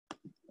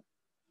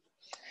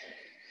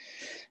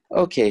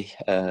Okay,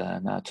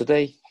 now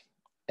today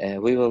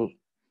we will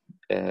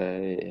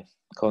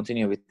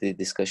continue with the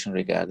discussion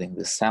regarding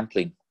the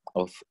sampling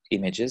of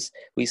images.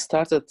 We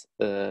started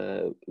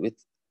with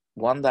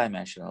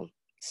one-dimensional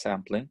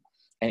sampling,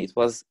 and it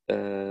was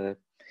the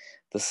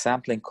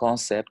sampling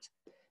concept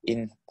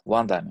in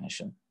one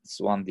dimension. It's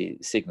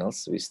 1D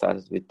signals. We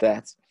started with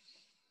that.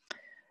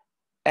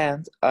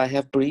 And I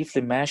have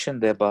briefly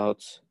mentioned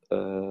about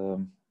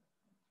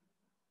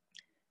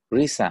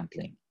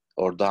resampling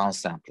or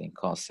downsampling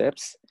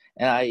concepts.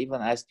 And I even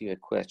asked you a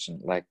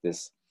question like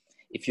this.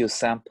 If you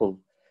sample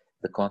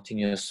the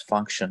continuous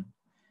function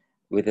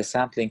with a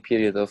sampling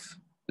period of,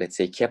 let's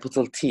say,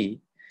 capital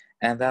T,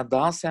 and then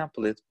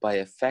downsample it by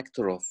a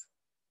factor of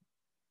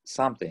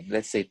something,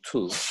 let's say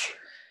 2,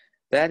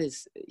 that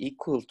is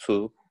equal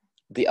to,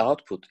 the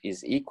output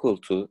is equal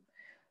to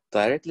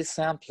directly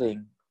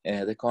sampling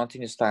the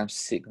continuous time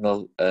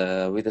signal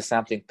with a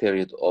sampling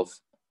period of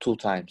 2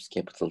 times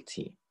capital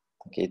T.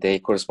 Okay, they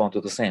correspond to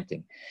the same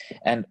thing.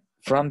 And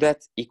from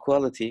that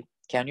equality,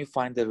 can you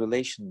find the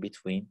relation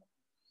between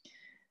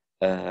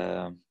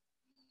the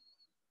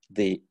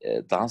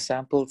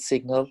downsampled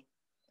signal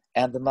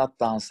and the not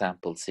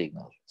downsampled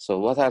signal? So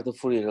what are the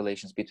Fourier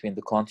relations between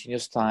the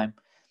continuous time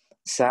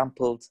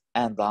sampled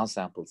and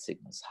downsampled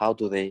signals? How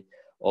do they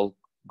all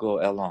go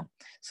along?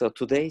 So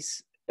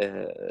today's,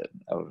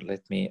 or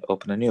let me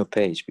open a new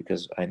page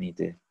because I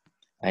need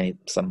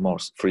some more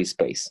free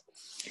space.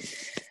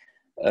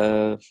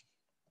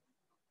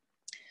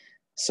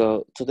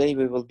 So today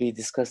we will be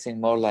discussing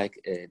more like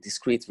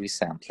discrete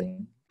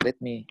resampling.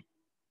 Let me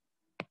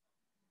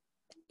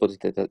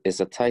put it as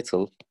a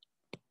title,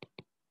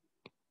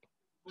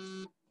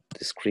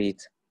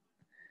 discrete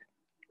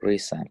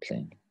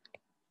resampling.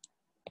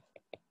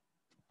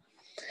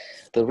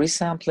 The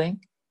resampling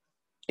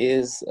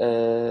is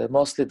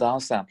mostly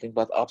downsampling,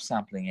 but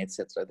upsampling,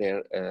 etc.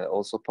 They're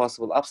also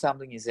possible.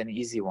 Upsampling is an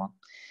easy one.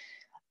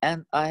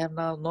 And I have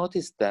now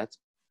noticed that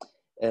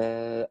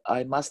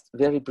I must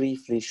very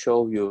briefly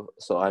show you,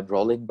 so I'm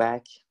rolling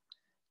back,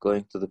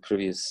 going to the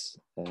previous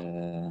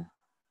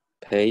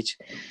page.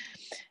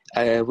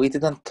 We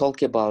didn't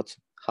talk about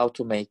how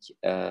to make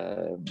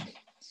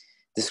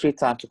discrete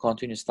time to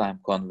continuous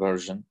time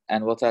conversion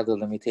and what are the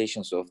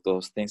limitations of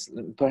those things.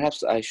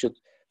 Perhaps I should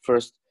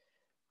first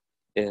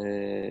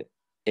a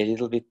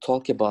little bit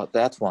talk about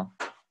that one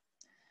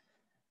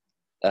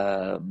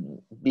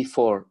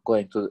before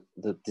going to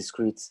the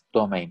discrete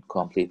domain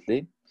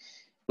completely.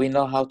 We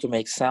know how to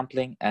make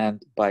sampling,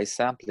 and by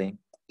sampling,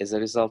 as a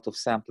result of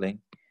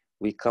sampling,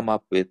 we come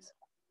up with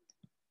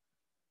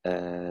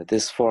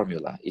this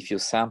formula. If you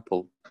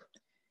sample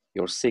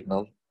your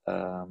signal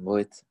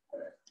with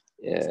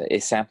a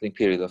sampling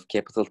period of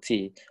capital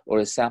T or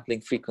a sampling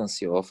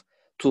frequency of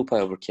 2 pi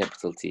over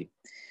capital T.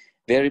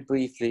 Very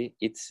briefly,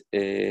 it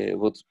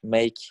would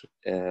make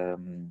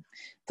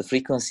the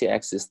frequency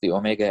axis, the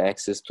omega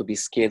axis, to be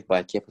scaled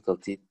by capital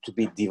T, to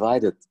be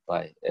divided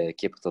by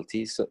capital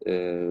T. So,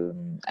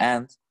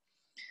 and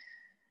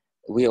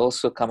we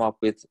also come up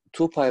with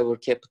 2 pi over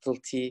capital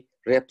T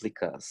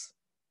replicas.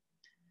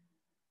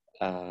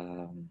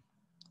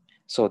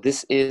 So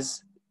this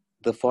is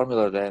the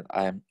formula that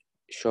I'm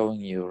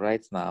showing you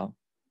right now,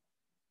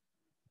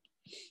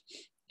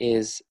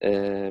 is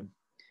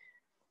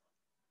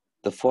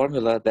the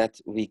formula that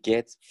we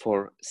get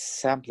for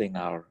sampling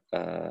our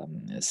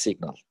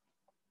signal.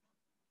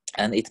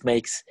 And it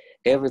makes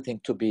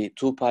everything to be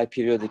 2 pi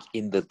periodic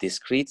in the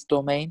discrete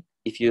domain.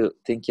 If you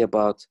think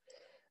about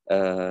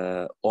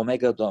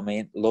omega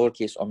domain,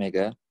 lowercase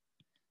omega,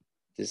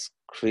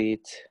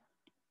 discrete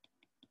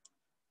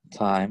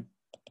time,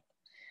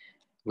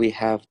 we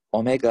have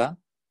omega,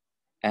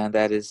 and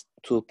that is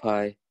 2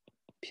 pi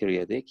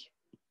periodic.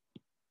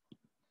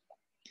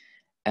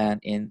 And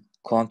in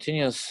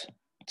continuous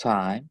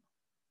time,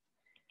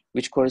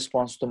 which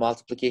corresponds to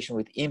multiplication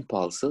with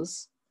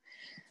impulses,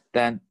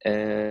 then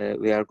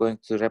we are going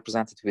to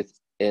represent it with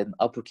an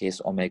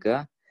uppercase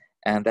omega,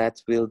 and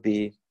that will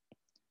be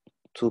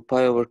 2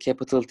 pi over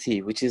capital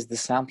T, which is the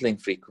sampling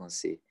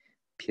frequency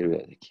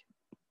periodic.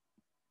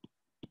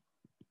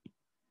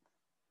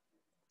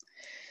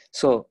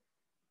 So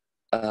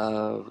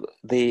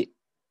the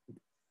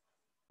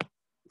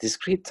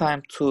discrete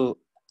time to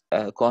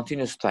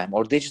continuous time,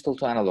 or digital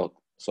to analog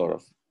sort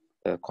of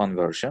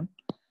conversion,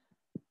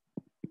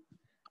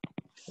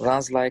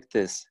 runs like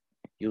this.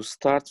 You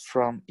start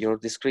from your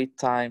discrete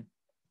time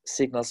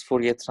signals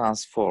Fourier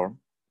transform,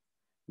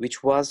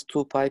 which was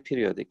 2 pi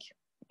periodic.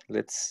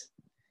 Let's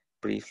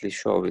briefly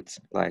show it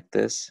like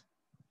this.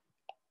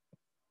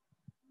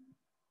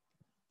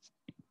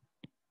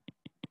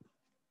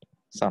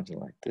 Something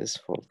like this,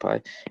 4 pi.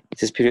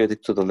 It is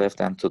periodic to the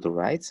left and to the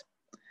right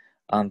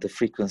on the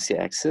frequency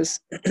axis.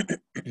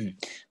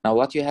 Now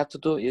what you have to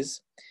do is,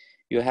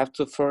 you have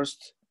to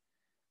first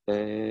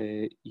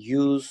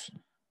use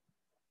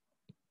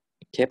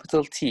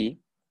capital T,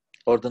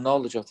 or the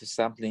knowledge of the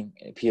sampling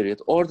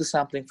period, or the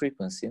sampling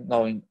frequency.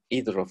 Knowing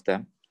either of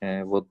them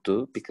would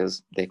do,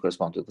 because they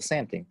correspond to the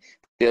same thing.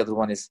 The other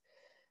one is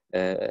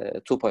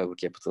 2 pi over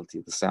capital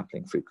T, the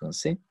sampling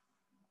frequency.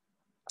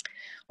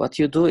 What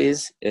you do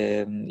is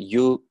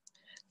you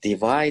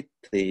divide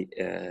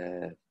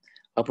the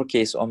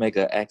uppercase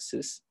omega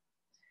axis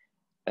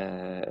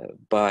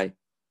by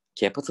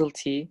capital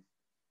T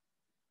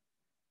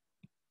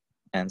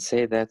and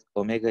say that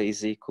omega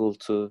is equal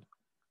to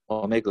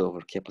omega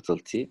over capital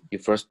T. You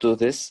first do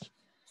this,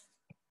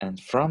 and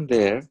from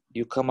there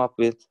you come up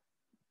with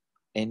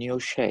a new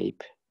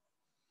shape,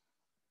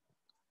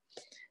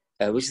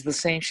 which is the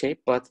same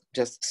shape but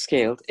just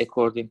scaled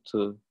according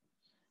to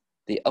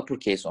the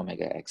uppercase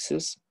omega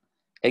axis.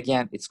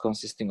 Again, it's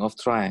consisting of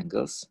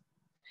triangles.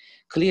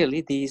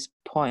 Clearly, these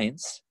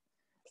points,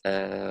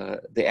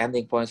 the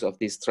ending points of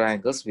these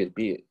triangles will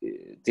be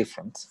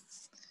different,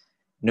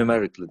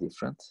 numerically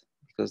different,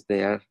 because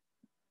they are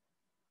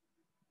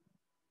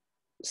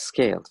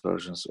scaled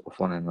versions of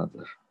one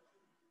another,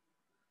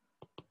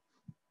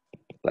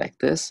 like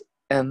this.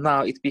 And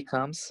now it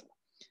becomes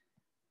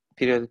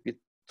periodic with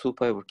 2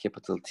 pi over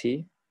capital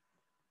T,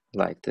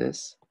 like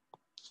this,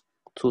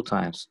 2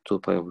 times 2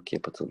 pi over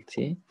capital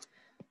T.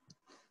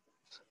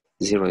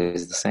 0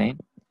 is the same.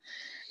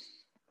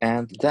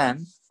 And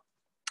then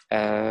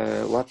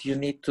what you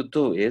need to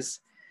do is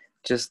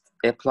just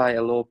apply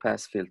a low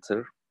pass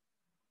filter.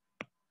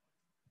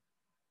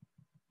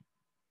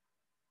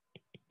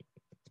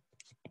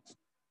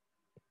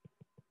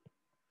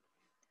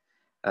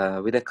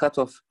 With a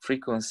cutoff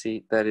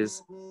frequency that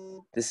is,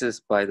 this is,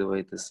 by the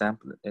way, the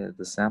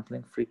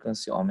sampling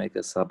frequency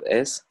omega sub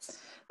s.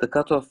 The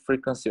cutoff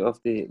frequency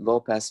of the low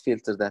pass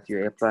filter that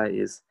you apply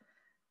is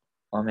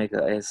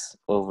omega s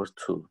over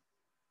 2.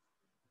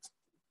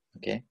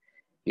 Okay,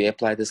 you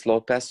apply this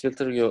low pass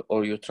filter,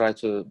 or you try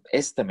to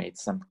estimate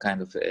some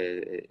kind of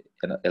a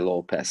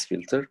low pass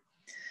filter,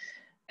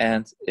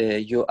 and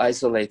you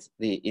isolate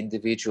the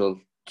individual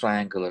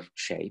triangular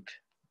shape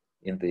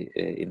in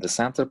the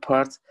center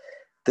part.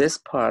 This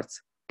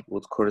part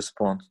would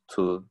correspond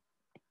to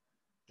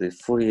the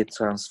Fourier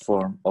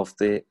transform of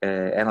the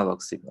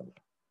analog signal.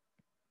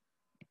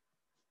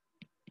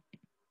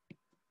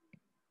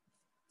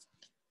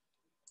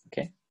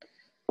 Okay.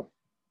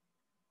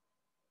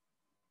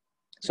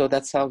 So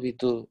that's how we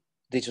do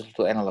digital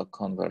to analog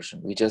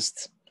conversion. We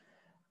just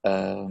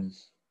have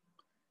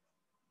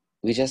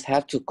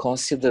to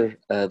consider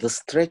the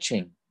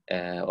stretching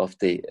of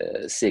the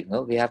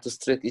signal. We have to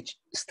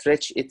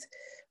stretch it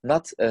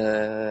not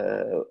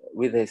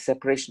with a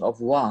separation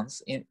of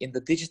ones. In the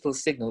digital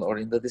signal or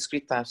in the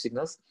discrete time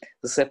signals,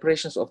 the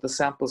separations of the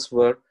samples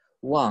were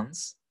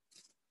ones.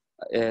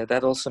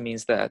 That also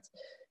means that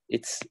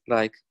it's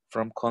like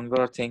from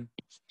converting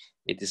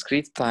a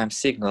discrete time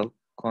signal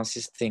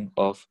consisting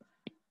of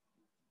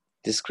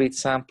discrete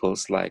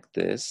samples like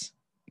this,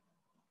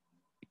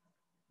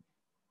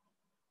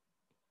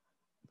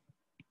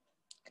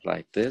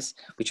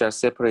 which are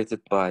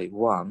separated by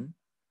 1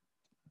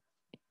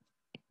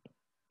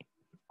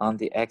 on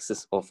the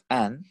axis of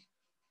n,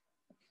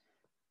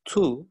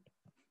 to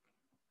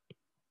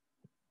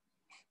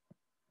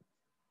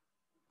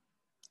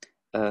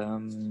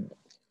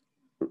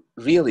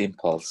real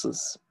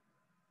impulses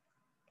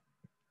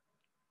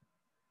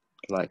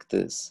like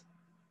this.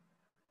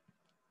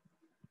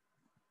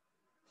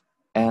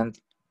 And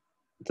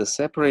the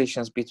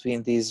separations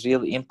between these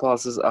real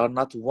impulses are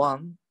not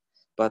 1,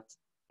 but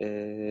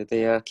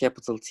they are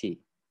capital T.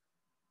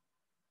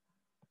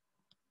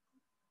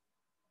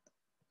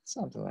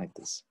 Something like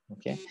this,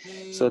 okay?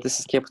 So this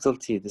is capital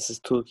T, this is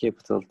 2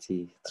 capital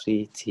T,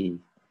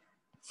 3T,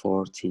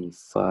 4T,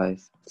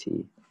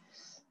 5T,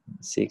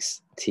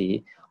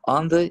 6T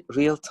on the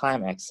real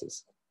time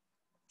axis,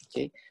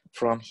 okay?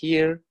 From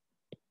here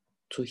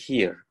to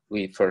here,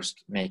 we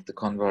first make the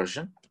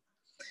conversion.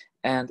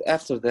 And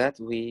after that,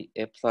 we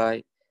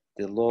apply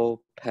the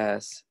low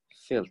pass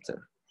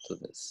filter to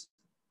this.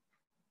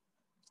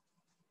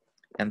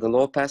 And the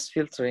low pass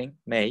filtering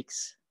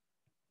makes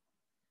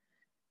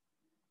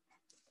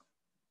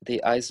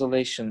the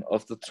isolation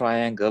of the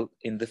triangle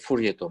in the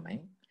Fourier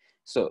domain.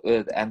 So,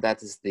 and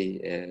that is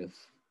the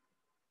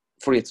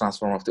Fourier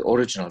transform of the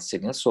original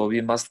signal. So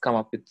we must come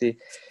up with the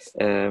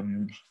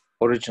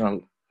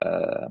original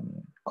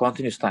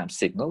continuous time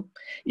signal.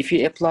 If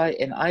you apply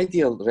an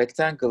ideal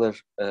rectangular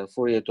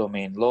Fourier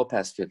domain low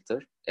pass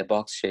filter, a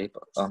box shape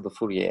on the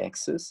Fourier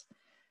axis,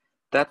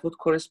 that would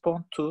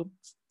correspond to,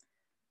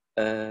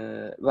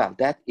 well,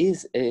 that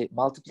is a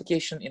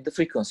multiplication in the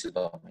frequency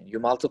domain. You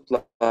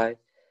multiply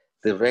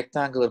the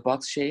rectangular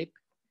box shape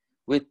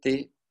with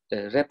the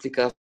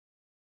replicas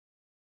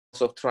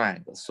of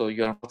triangles. So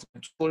you are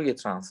multiplying Fourier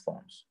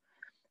transforms.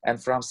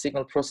 And from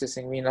signal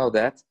processing, we know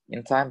that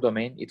in time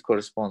domain, it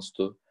corresponds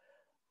to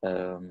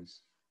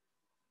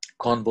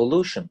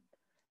convolution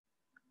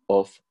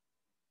of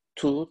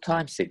 2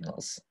 time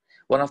signals.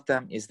 One of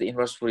them is the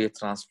inverse Fourier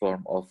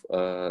transform of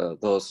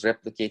those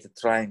replicated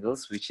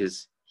triangles, which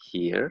is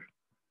here,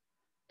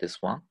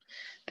 this one.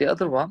 The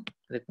other one,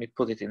 let me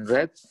put it in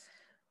red,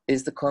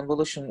 is the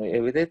convolution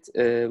with it,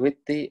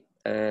 with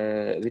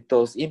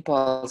those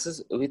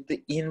impulses, with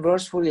the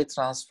inverse Fourier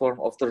transform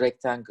of the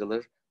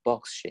rectangular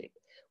box shape.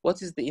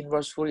 What is the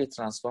inverse Fourier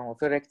transform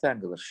of a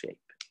rectangular shape?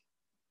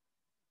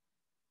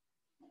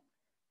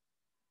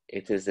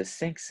 It is a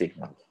sinc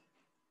signal.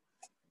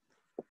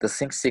 The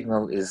sinc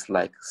signal is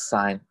like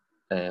sine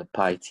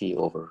pi t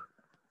over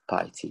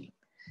pi t,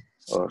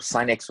 or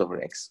sine x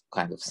over x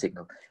kind of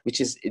signal, which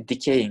is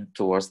decaying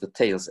towards the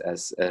tails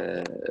as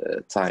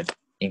time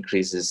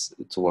increases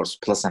towards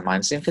plus and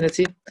minus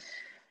infinity,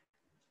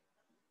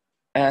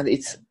 and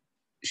it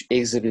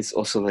exhibits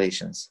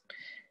oscillations.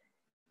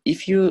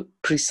 If you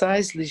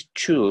precisely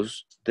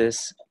choose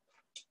this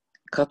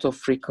cutoff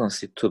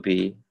frequency to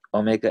be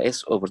omega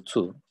s over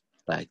 2,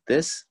 like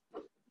this,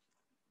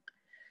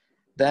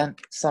 then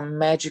some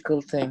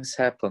magical things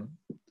happen.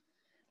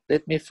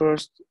 Let me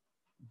first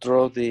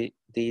draw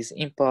these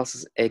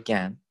impulses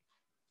again,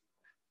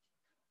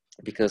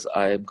 because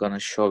I'm gonna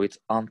show it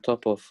on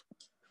top of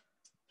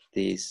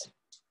these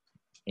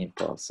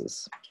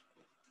impulses.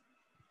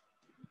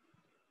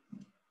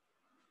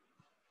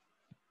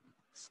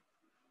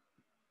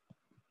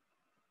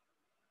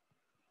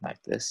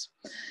 Like this.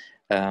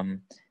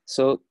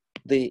 So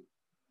the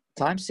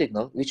time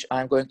signal, which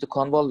I'm going to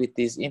convolve with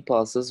these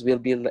impulses, will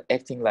be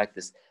acting like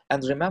this.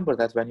 And remember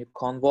that when you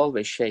convolve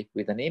a shape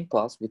with an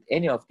impulse, with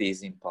any of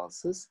these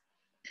impulses,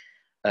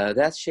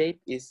 that shape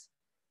is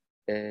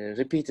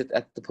repeated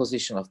at the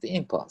position of the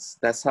impulse.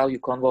 That's how you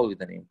convolve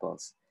with an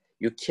impulse.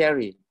 You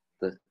carry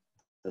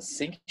the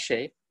sinc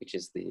shape, which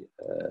is the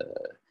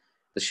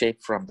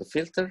shape from the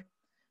filter,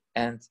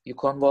 and you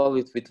convolve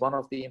it with one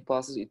of the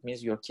impulses. It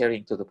means you're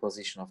carrying to the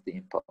position of the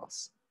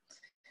impulse.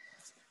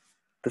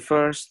 The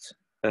first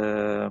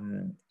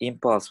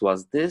impulse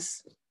was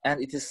this,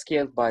 and it is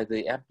scaled by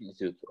the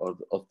amplitude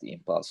of the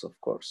impulse, of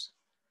course.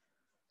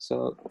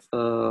 So,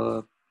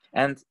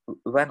 and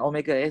when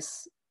omega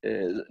s,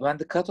 when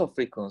the cutoff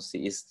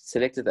frequency is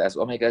selected as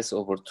omega s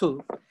over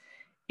 2,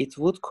 it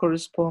would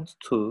correspond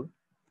to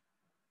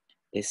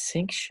a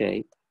sinc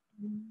shape,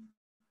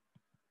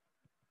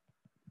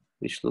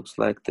 which looks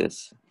like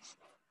this.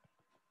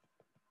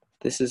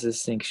 This is a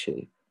sinc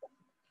shape.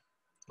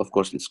 Of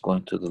course, it's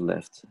going to the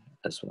left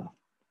as well.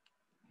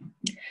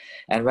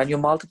 And when you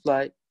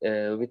multiply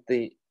with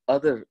the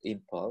other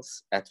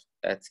impulse at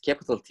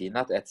capital T,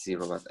 not at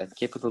 0, but at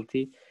capital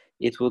T,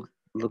 it would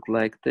look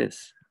like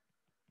this.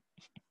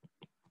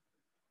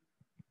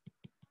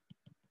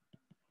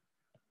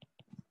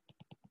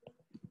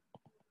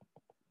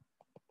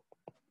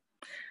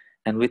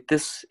 And with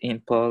this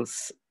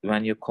impulse,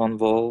 when you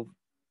convolve,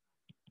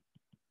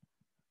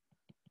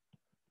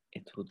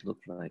 it would look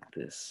like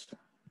this.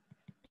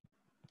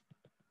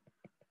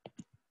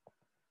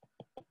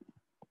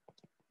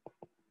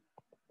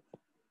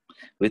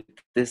 With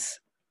this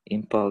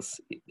impulse,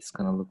 it's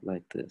gonna look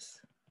like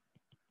this.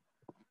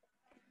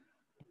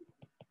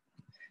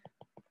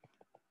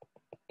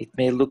 It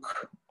may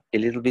look a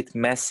little bit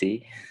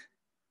messy.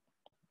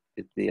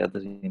 With the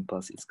other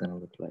impulse, it's gonna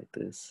look like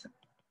this.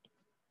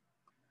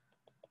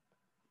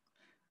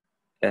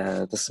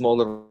 The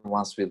smaller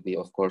ones will be,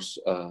 of course,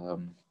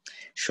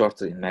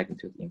 shorter in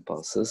magnitude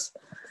impulses.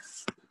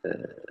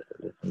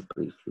 Let me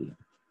briefly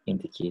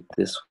indicate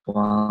this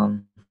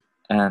one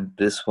and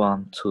this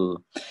one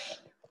too.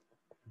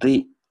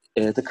 The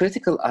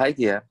critical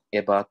idea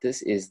about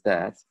this is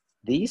that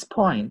these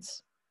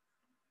points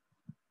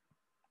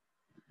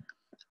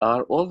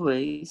are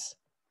always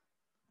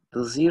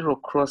the zero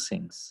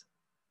crossings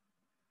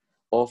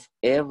of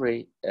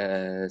every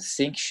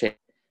sinc shape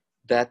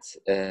that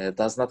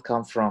does not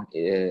come from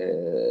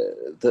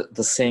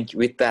the sinc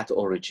with that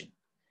origin.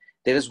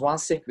 There is one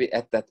sinc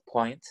at that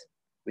point,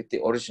 with the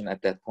origin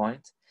at that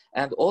point,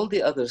 and all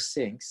the other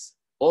sincs,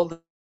 all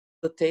the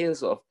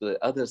tails of the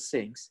other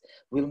sincs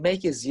will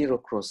make a zero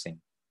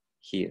crossing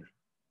here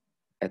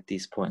at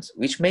these points,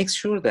 which makes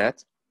sure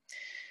that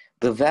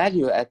the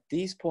value at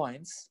these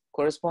points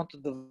correspond to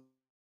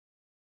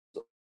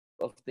the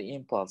of the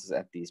impulses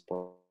at these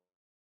points.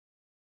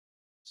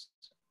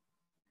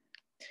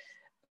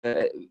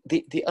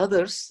 The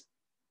others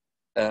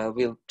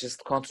will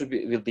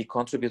be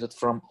contributed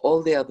from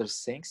all the other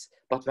sincs,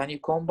 but when you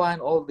combine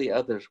all the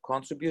other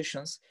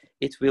contributions,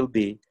 it will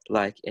be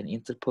like an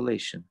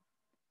interpolation.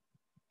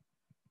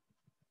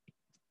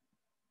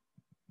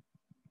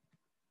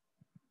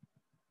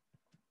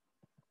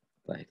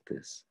 Like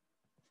this.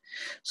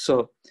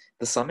 So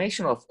the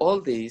summation of all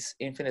these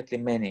infinitely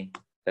many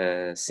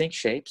sinc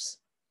shapes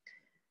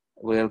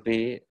will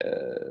be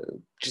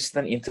just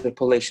an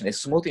interpolation, a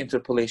smooth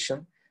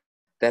interpolation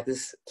that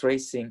is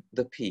tracing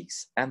the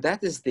peaks. And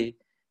that is the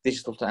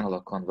digital to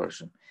analog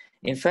conversion.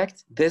 In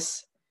fact,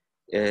 this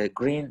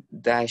green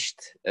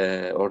dashed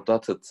or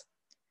dotted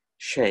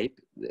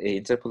shape,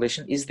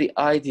 interpolation, is the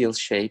ideal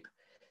shape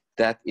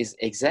that is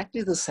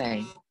exactly the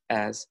same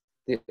as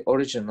the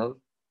original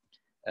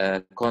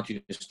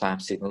continuous time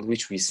signal,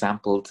 which we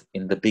sampled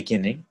in the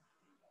beginning.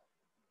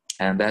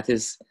 And that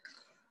is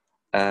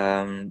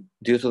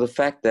due to the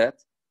fact that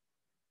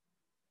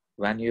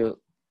when you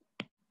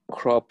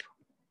crop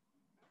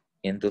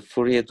in the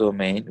Fourier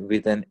domain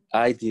with an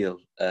ideal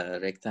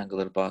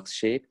rectangular box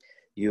shape,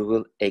 you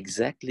will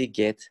exactly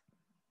get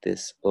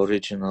this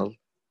original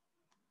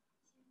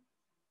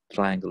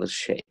triangular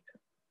shape.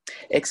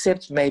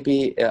 Except maybe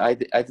I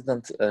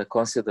didn't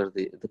consider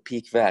the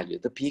peak value.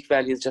 The peak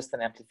value is just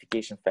an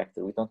amplification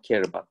factor. We don't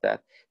care about that.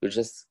 We're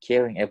just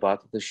caring about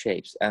the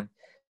shapes. And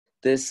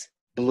this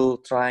blue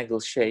triangle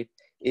shape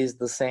is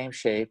the same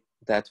shape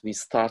that we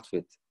start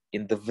with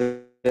in the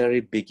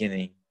very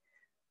beginning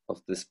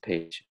of this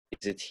page.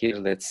 Is it here?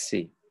 Let's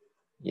see.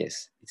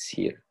 Yes, it's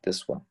here,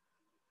 this one.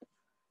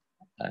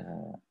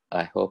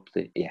 I hope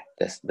yeah,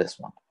 this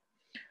one.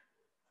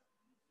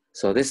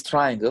 So this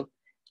triangle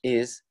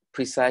is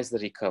precisely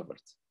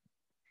recovered.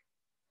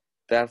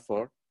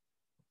 Therefore,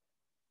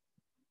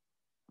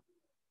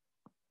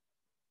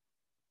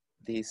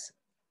 these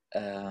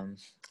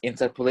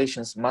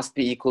interpolations must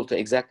be equal to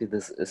exactly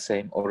the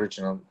same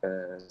original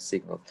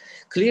signal.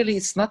 Clearly,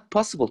 it's not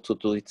possible to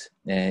do it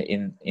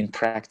in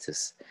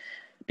practice,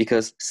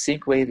 because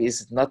sync wave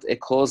is not a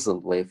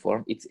causal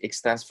waveform. It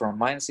extends from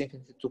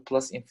 -infinity to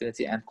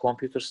 +infinity, and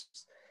computers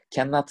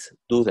cannot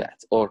do that,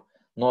 or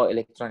no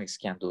electronics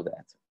can do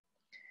that.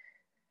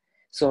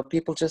 So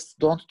people just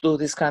don't do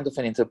this kind of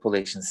an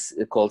interpolation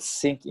called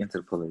sync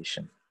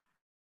interpolation.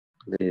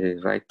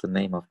 Write the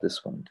name of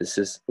this one. This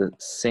is the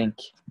sync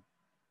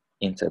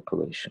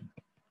interpolation,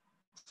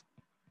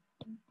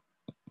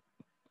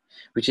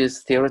 which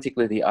is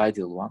theoretically the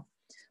ideal one.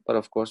 But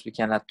of course, we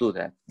cannot do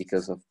that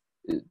because of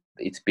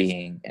it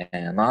being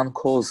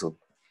non-causal.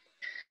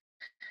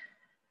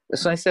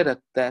 So instead of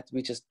that,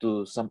 we just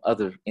do some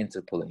other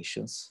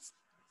interpolations,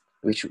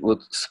 which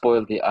would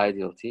spoil the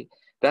ideality.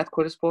 That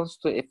corresponds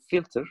to a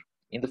filter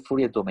in the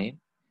Fourier domain,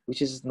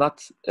 which is not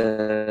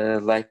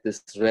like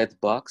this red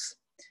box,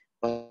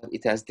 but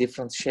it has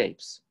different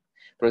shapes.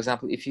 For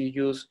example, if you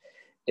use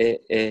a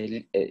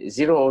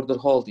zero-order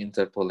Hall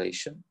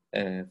interpolation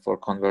for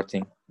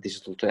converting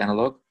digital to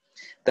analog,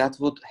 that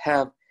would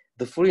have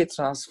the Fourier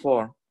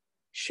transform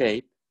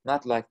shape,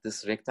 not like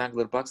this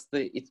rectangular box,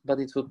 but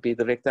it would be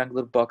the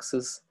rectangular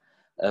box's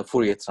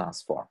Fourier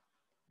transform,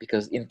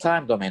 because in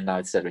time domain now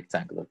it's a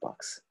rectangular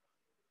box.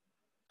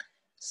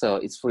 So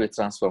its Fourier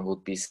transform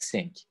would be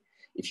sync.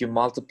 If you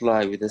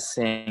multiply with a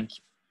sync,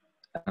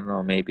 I don't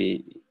know, maybe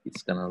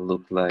it's gonna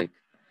look like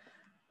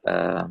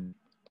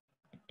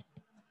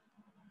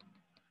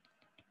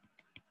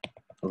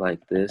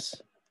this.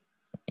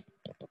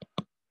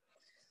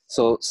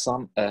 So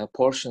some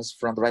portions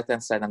from the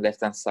right-hand side and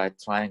left-hand side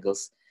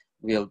triangles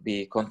will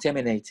be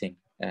contaminating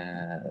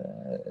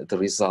the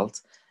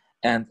result.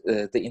 And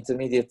the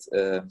intermediate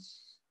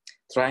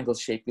triangle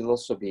shape will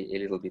also be a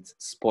little bit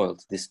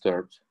spoiled,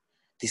 disturbed,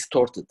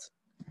 distorted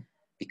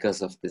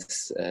because of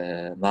this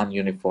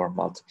non-uniform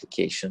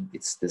multiplication.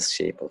 It's this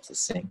shape of the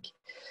sync.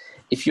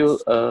 If you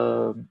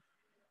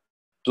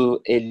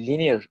do a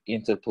linear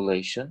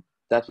interpolation,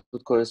 that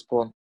would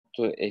correspond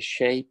to a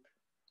shape,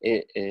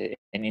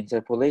 an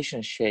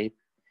interpolation shape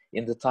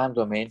in the time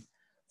domain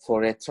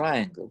for a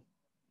triangle.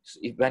 So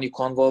when you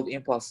convolve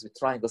impulses with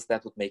triangles,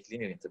 that would make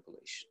linear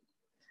interpolation.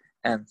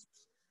 And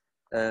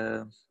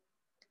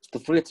the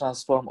Fourier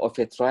transform of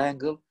a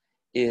triangle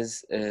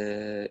is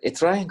a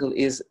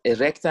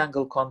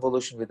rectangle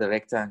convolution with a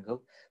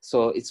rectangle.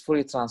 So its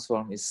Fourier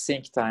transform is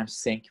sync times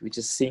sync, which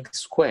is sync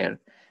square.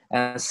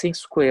 And sync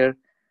square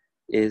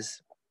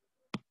is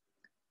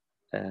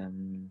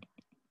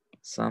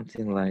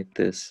something like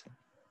this,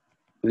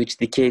 which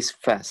decays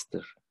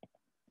faster.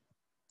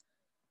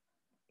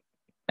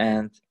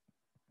 And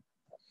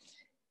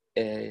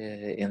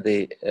in the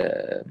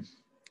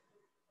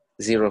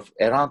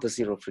around the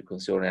zero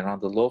frequency or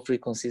around the low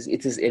frequencies,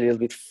 it is a little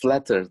bit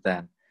flatter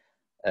than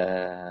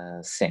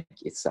sync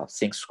itself.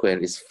 Sync square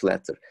is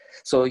flatter.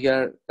 So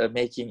you're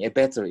making a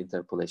better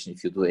interpolation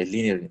if you do a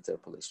linear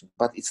interpolation,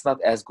 but it's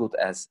not as good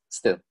as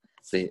still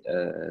the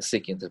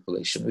sync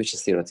interpolation, which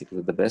is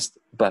theoretically the best,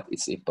 but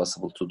it's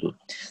impossible to do.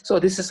 So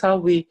this is how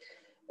we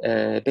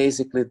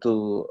basically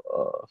do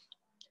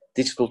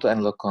digital to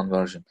analog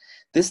conversion.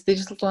 This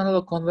digital to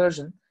analog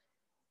conversion,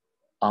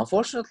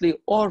 unfortunately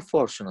or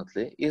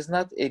fortunately, is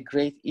not a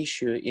great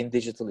issue in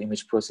digital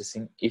image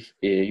processing if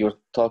you're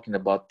talking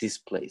about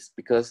displays,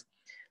 because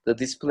the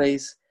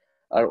displays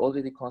are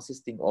already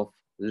consisting of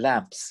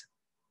lamps,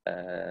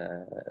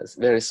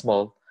 very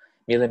small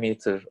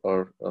millimeter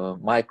or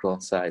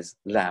micron size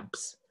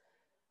lamps.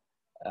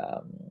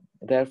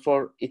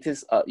 Therefore, it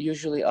is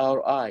usually our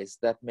eyes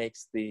that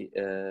makes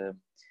the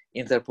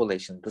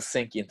interpolation, the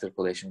sync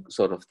interpolation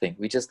sort of thing.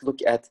 We just look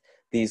at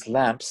these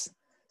lamps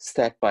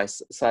stacked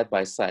side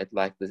by side,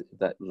 like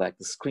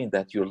the screen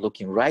that you're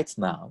looking right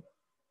now,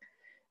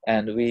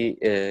 and we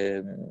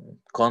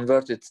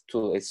convert it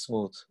to a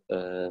smooth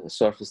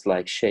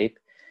surface-like shape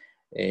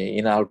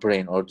in our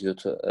brain or due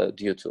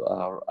to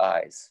our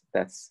eyes.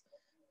 That's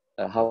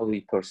how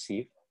we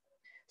perceive.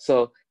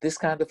 So this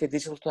kind of a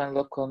digital to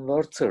analog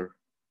converter,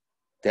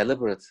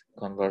 deliberate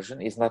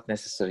conversion, is not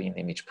necessary in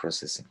image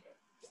processing.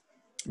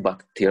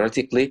 But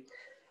theoretically,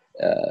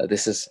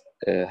 this is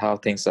how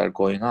things are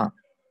going on.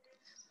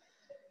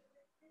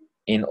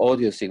 in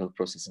audio signal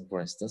processing,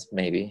 for instance,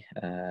 maybe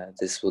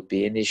this would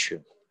be an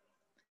issue.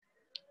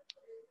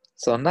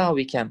 So now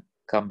we can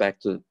come back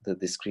to the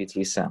discrete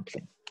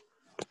resampling.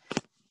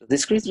 The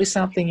discrete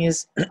resampling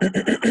is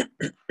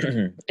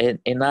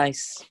a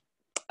nice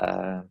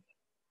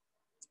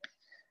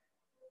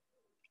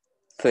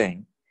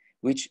thing,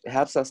 which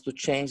helps us to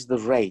change the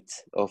rate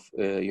of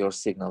your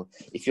signal.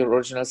 If your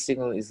original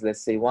signal is,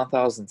 let's say,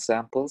 1,000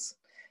 samples,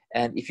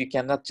 and if you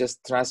cannot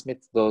just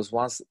transmit those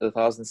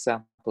 1,000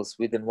 samples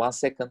within 1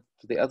 second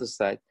to the other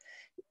side,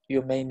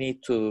 you may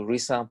need to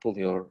resample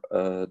your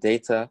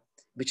data,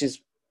 which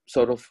is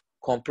sort of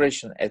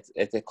compression at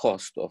a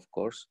cost, of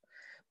course,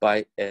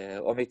 by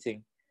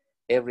omitting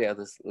every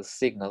other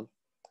signal,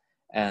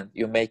 and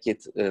you make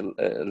it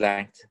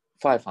length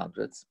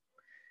 500.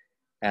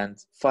 And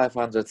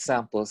 500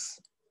 samples,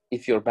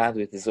 if your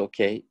bandwidth is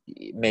okay,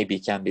 maybe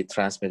can be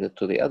transmitted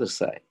to the other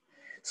side.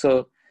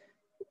 So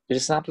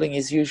resampling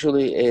is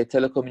usually a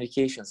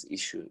telecommunications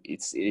issue.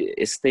 It's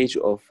a stage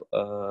of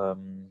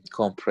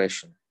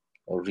compression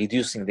or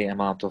reducing the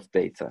amount of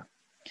data.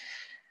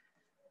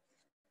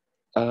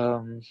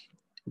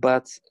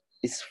 But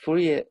its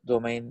Fourier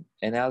domain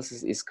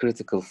analysis is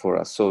critical for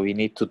us, so we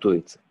need to do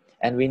it.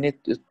 And we need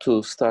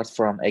to start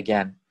from,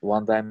 again,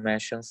 1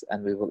 dimensions,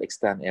 and we will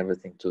extend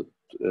everything to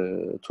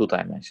 2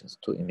 dimensions,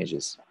 2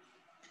 images.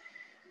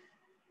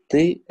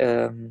 The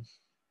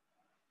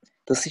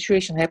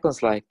situation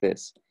happens like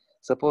this.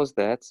 Suppose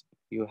that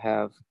you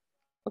have,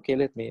 okay,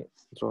 let me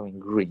draw in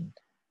green.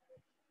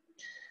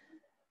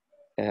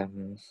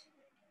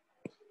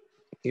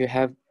 You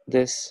have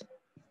this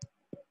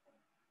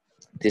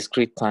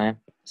discrete time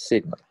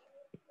signal,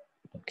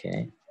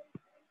 okay?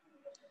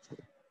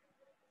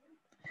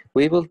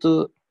 We will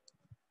do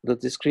the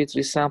discrete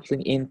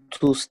resampling in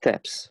 2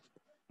 steps.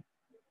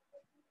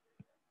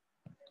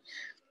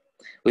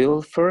 We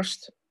will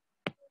first,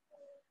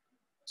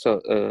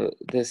 so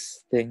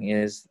this thing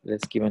is,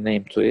 let's give a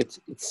name to it,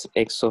 it's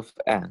x of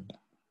n.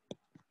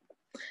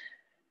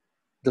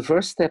 The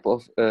first step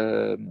of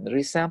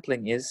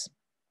resampling is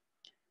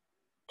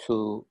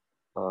to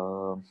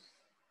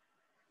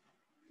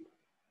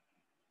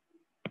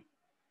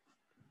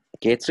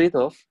get rid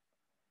of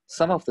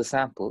some of the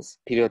samples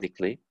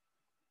periodically,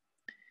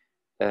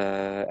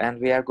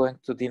 and we are going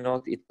to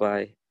denote it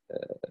by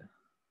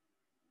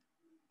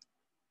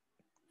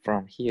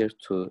from here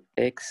to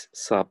x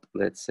sub,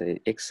 let's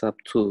say x sub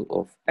 2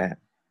 of n.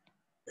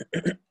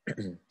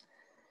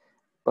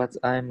 But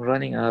I'm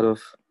running out of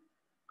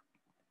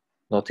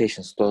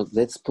notations, so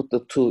let's put the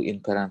 2 in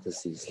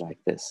parentheses like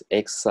this,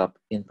 x sub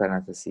in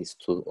parentheses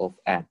 2 of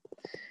n.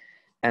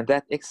 And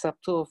that x sub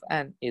 2 of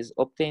n is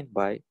obtained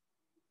by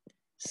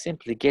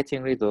simply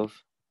getting rid of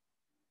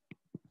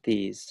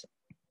these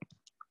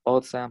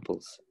odd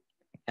samples,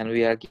 and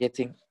we are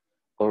getting,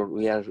 or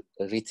we are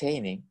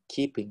retaining,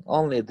 keeping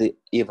only the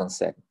even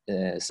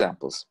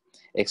samples,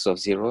 x of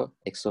 0,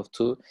 x of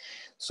 2.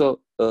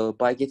 So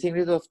by getting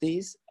rid of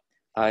these,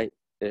 I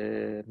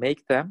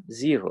make them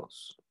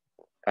zeros.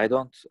 I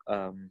don't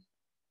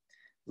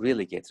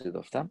really get rid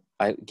of them.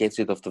 I get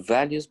rid of the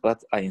values,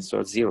 but I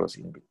insert zeros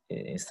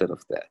instead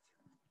of that.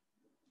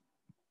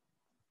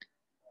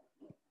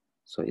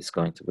 So it's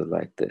going to be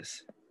like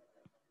this.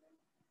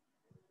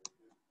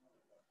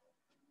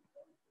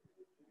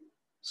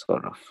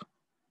 Sort of.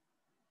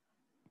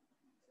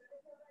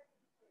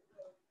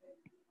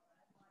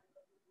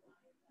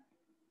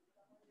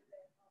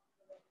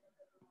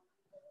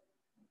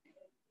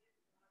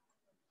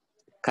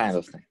 Kind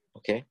of thing,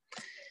 okay?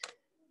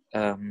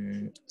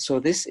 So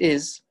this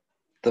is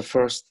the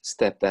first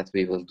step that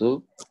we will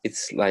do.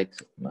 It's like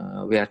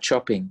we are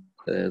chopping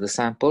the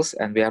samples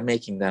and we are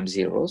making them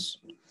zeros.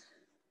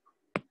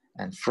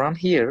 And from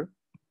here,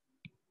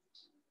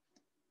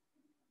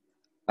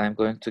 I'm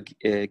going to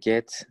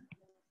get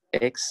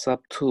x sub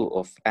 2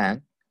 of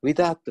n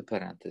without the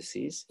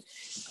parentheses,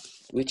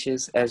 which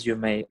is, as you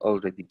may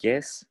already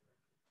guess,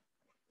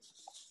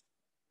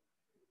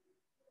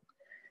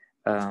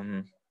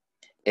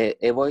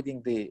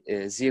 avoiding the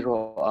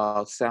zero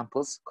out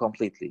samples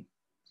completely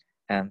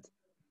and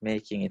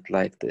making it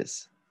like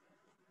this.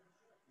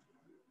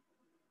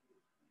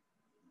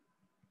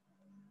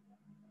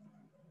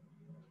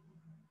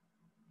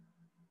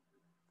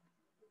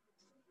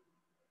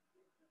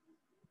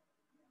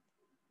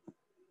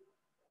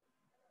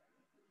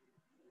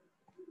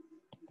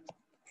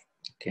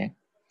 Okay,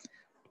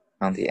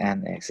 on the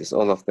n axis,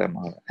 all of them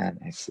are n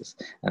axis,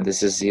 and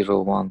this is 0,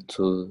 1,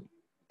 2,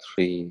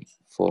 3,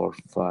 4,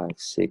 5,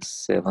 6,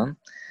 7.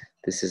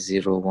 This is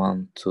 0,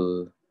 1,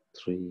 2,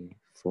 3,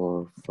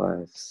 4,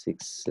 5,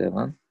 6,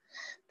 7.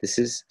 This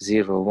is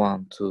 0,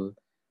 1, 2,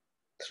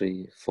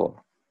 3,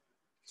 4.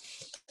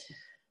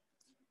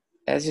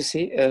 As you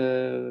see,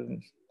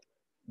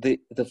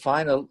 the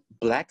final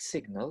black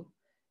signal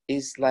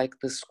is like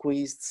the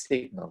squeezed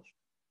signal.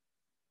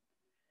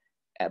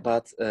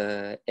 But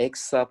x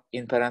sub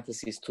in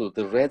parentheses 2,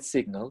 the red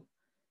signal,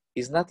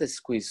 is not a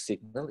squeezed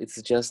signal, it's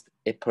just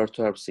a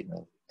perturbed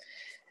signal.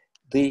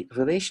 The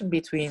relation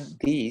between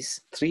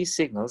these 3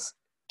 signals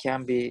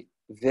can be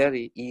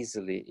very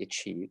easily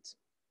achieved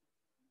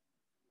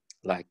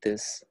like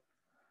this.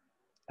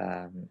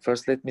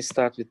 First, let me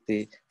start with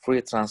the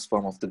Fourier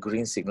transform of the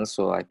green signal.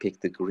 So I pick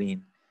the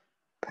green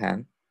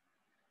pen.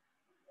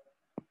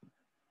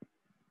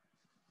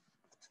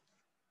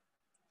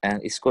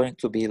 And it's going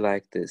to be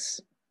like this.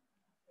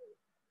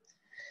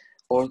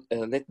 Or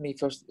let me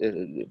first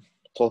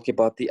talk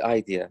about the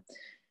idea.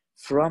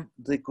 From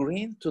the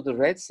green to the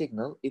red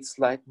signal, it's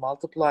like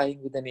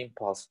multiplying with an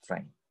impulse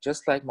train.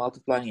 Just like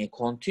multiplying a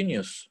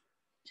continuous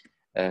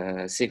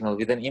signal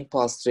with an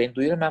impulse train.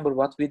 Do you remember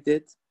what we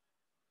did?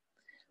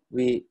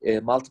 We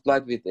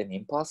multiplied with an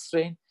impulse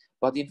train,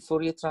 but in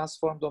Fourier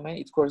transform domain,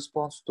 it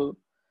corresponds to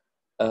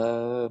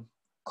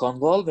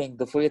convolving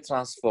the Fourier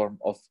transform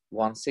of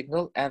one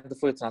signal and the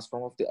Fourier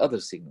transform of the other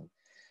signal.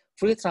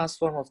 Fourier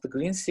transform of the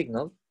green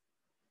signal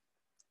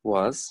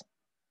was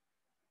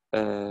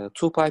 2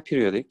 pi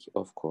periodic,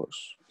 of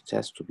course, it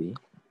has to be.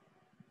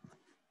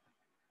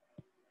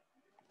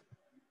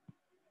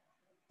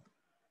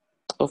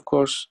 Of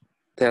course,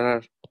 there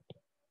are,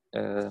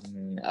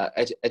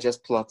 I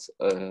just plot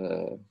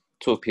 2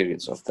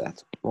 periods of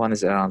that. One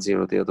is around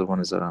 0, the other one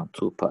is around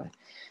 2 pi.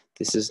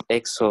 This is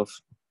x of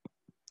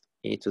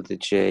e to the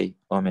j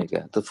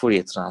omega, the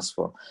Fourier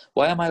transform.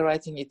 Why am I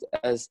writing it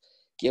as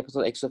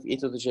capital X of e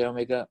to the j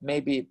omega?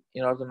 Maybe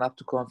in order not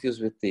to confuse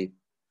with the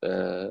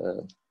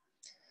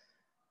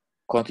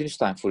continuous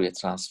time Fourier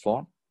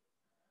transform.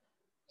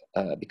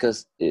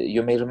 Because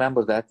you may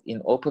remember that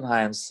in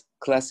Oppenheim's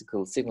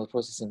classical signal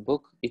processing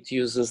book, it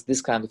uses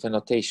this kind of a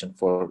notation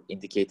for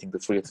indicating the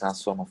Fourier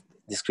transform of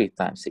discrete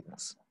time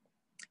signals.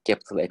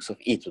 Capital X of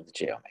e to the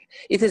j omega.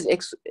 It is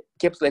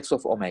capital X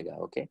of omega,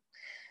 okay?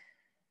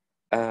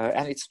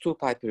 And it's 2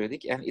 pi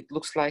periodic, and it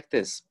looks like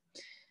this.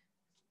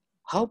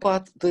 How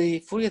about the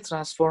Fourier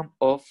transform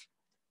of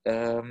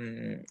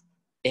an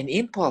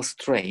impulse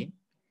train,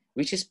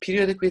 which is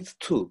periodic with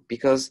 2?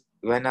 Because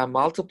when I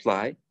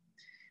multiply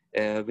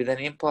with an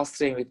impulse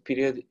train with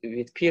period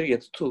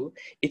 2,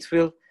 it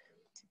will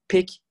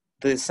pick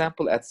the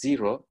sample at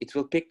 0, it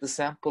will pick the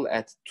sample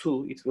at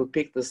 2, it will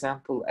pick the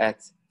sample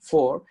at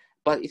 4,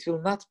 but it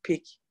will not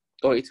pick,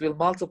 or it will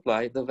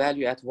multiply the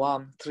value at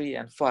 1, 3,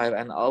 and 5,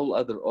 and all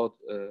other odd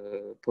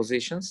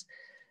positions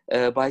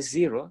by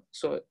 0.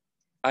 So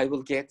I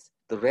will get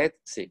the red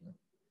signal.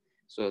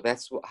 So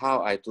that's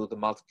how I do the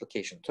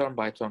multiplication, term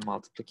by term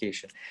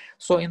multiplication.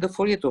 So in the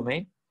Fourier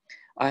domain,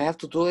 I have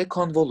to do a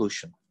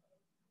convolution.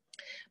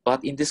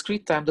 But in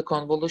discrete time, the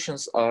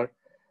convolutions are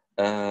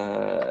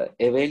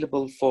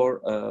available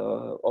for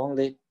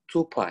only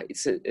 2 pi.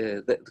 It's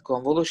the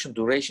convolution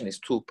duration is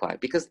 2 pi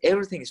because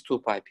everything is 2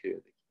 pi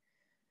periodic.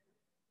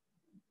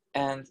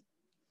 And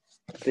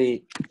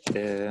the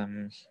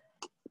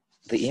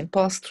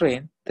impulse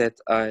train that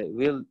I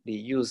will be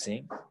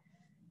using,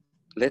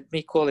 let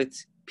me call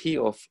it P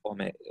of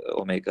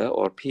omega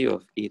or P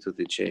of e to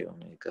the j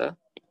omega,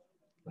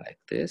 like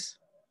this,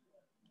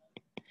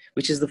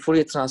 which is the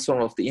Fourier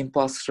transform of the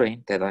impulse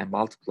train that I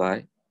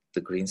multiply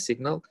the green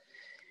signal.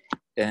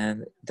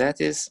 And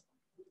that is,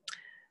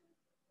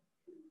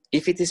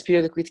 if it is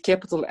periodic with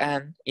capital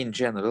N in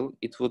general,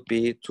 it would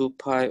be 2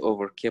 pi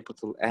over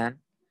capital N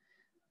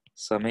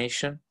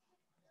summation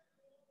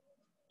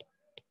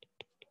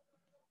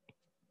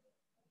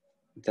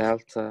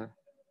delta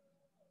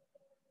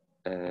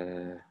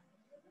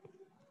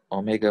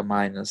omega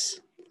minus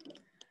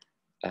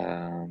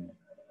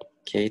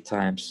k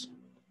times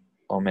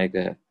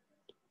omega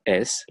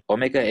s.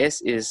 Omega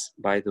s is,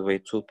 by the way,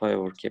 2 pi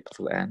over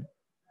capital N.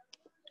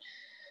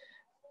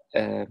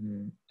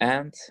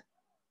 And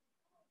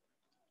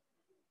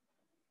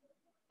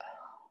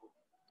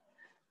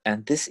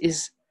this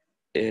is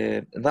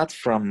not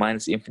from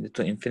minus infinity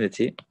to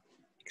infinity.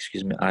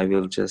 Excuse me, I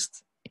will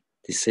just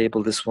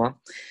disable this one.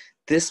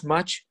 This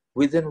much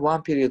within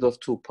one period of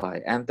 2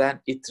 pi, and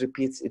then it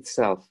repeats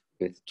itself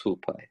with 2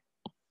 pi.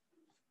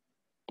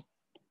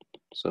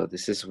 So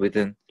this is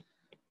within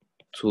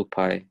 2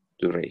 pi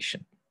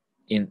duration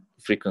in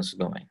frequency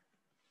domain.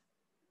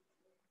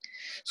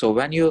 So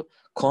when you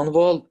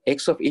convolve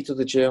x of e to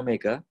the j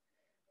omega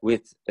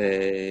with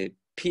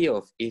p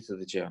of e to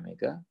the j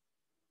omega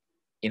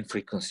in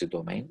frequency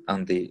domain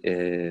on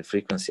the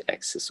frequency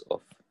axis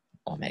of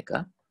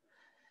omega,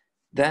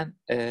 then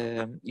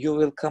you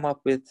will come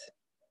up with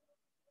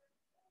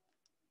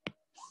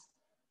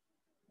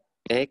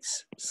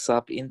x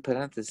sub in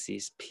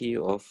parentheses p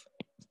of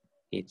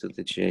e to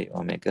the j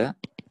omega,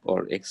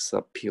 or x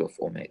sub p of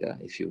omega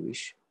if you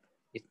wish.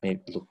 It may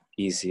look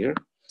easier.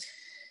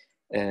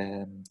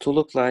 To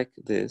look like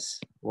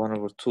this, 1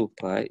 over 2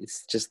 pi,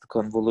 it's just the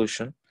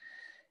convolution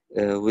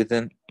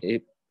within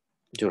a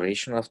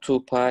duration of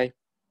 2 pi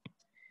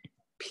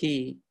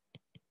p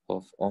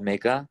of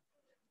omega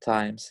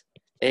times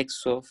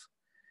x of,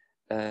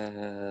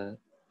 oh,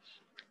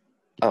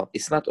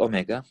 it's not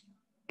omega.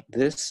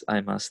 This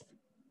I must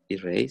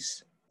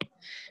erase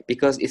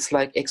because it's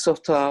like x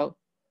of tau,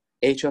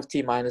 h of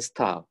t minus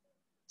tau.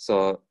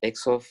 So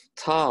x of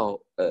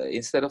tau,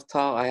 instead of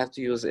tau, I have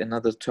to use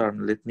another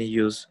term. Let me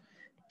use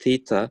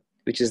theta.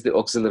 which is the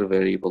auxiliary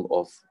variable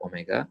of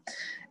omega,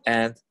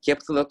 and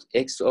capital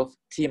X of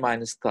t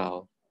minus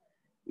tau,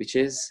 which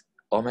is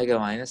omega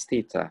minus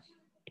theta,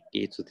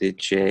 e to the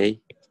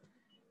j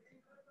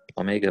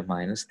omega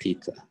minus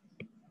theta,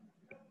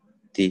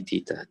 d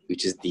theta,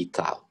 which is d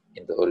tau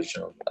in the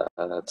original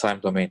time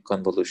domain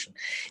convolution.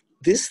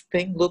 This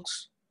thing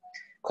looks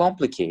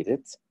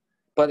complicated,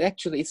 but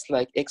actually it's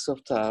like x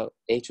of tau,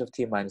 h of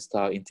t minus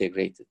tau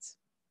integrated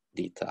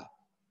d tau.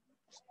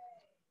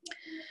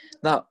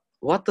 Now,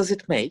 what does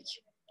it make?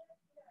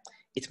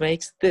 It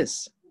makes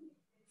this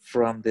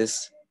from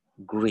this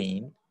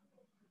green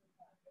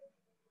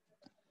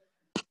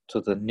to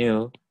the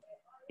new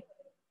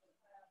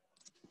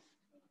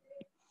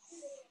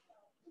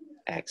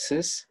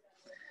axis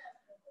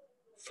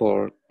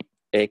for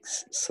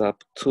x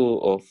sub 2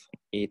 of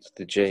e to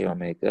the j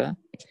omega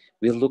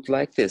will look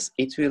like this.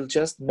 It will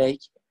just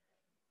make,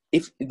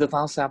 if the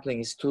downsampling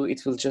is 2,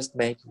 it will just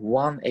make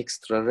one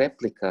extra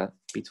replica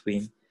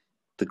between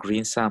the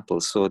green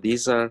samples. So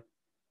these are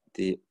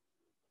the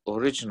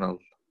original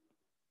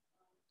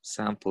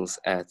samples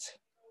at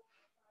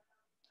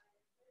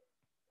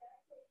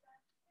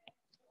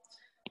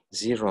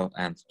 0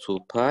 and 2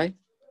 pi,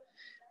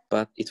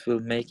 but it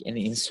will make an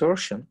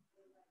insertion.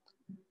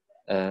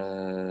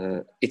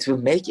 It will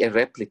make a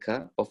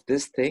replica of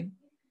this thing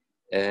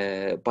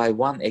by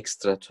one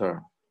extra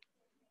term,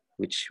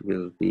 which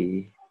will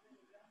be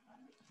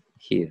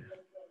here.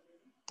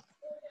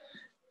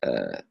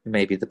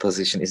 Maybe the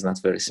position is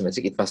not very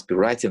symmetric. It must be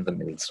right in the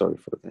middle. Sorry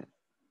for that.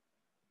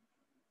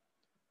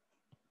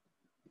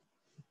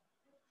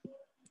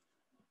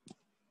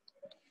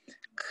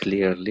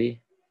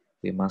 Clearly,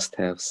 we must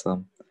have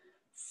some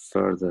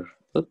further.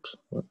 Oops,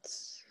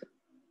 what's?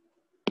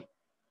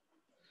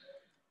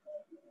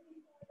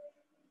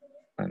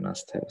 I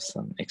must have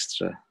some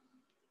extra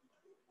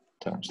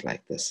terms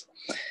like this.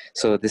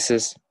 So this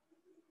is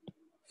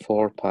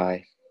 4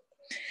 pi.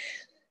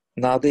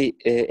 Now the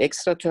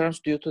extra terms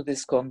due to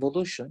this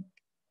convolution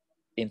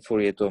in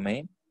Fourier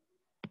domain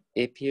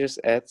appears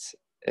at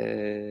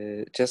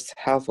just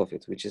half of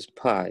it, which is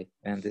pi,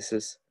 and this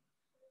is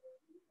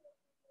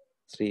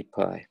 3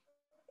 pi.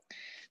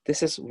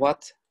 This is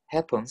what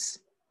happens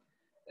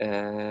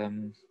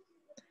when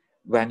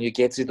you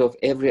get rid of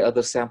every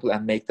other sample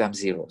and make them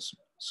zeros.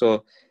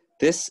 So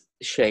this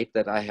shape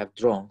that I have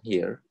drawn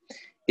here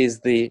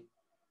is the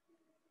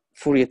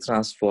Fourier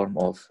transform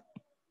of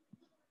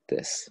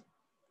this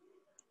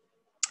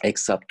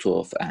x sub 2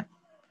 of n.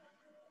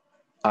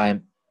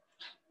 I'm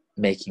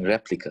making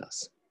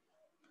replicas.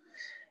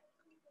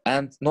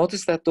 And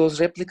notice that those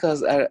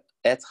replicas are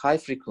at high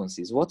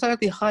frequencies. What are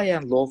the high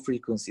and low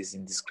frequencies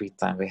in discrete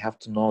time? We have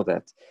to know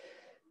that.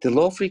 The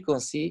low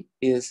frequency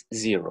is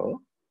 0,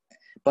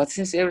 but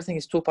since everything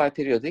is 2 pi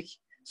periodic,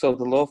 so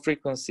the low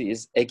frequency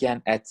is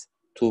again at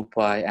 2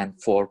 pi and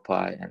 4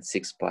 pi and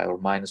 6 pi or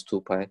minus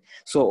 2 pi.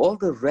 So all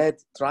the red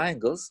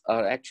triangles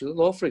are actually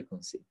low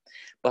frequency.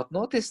 But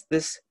notice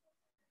this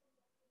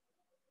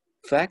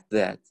fact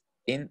that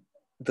in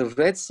the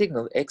red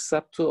signal x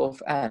sub 2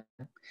 of n,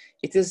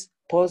 it is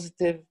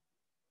positive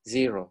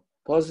 0,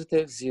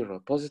 positive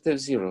 0, positive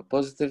 0,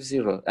 positive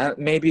 0, and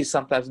maybe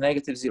sometimes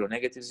negative 0,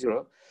 negative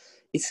 0.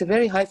 It's a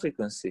very high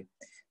frequency.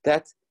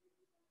 That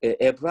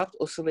abrupt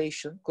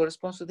oscillation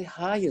corresponds to the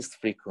highest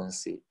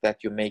frequency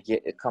that you may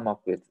come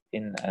up with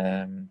in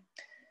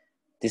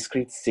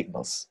discrete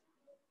signals.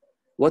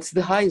 What's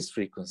the highest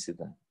frequency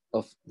then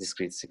of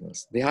discrete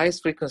signals? The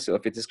highest frequency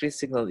of a discrete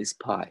signal is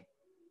pi.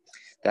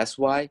 That's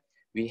why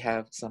we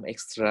have some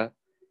extra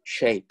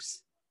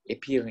shapes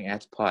appearing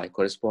at pi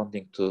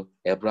corresponding to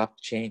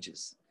abrupt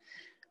changes.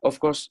 Of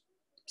course,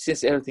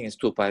 since everything is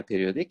 2 pi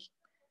periodic,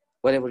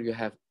 whatever you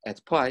have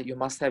at pi, you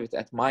must have it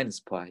at minus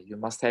pi, you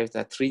must have it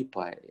at 3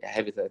 pi,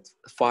 have it at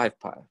 5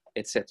 pi,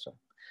 etc.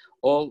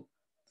 All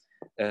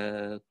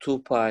 2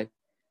 pi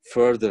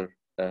further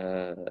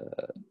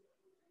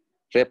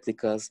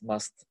replicas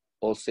must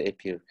also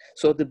appear.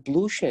 So the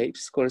blue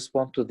shapes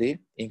correspond to the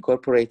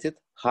incorporated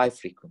high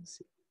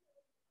frequency.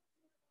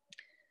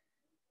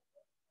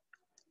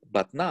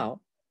 But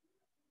now,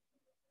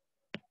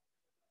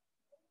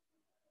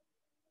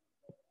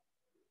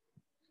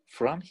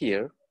 from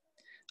here,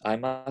 I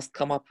must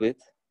come up with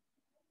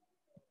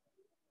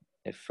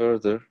a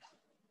further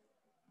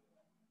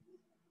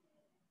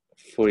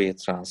Fourier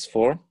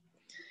transform,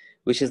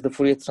 which is the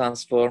Fourier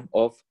transform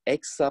of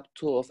x sub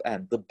 2 of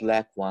n, the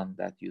black one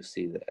that you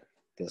see there,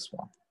 this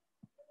one.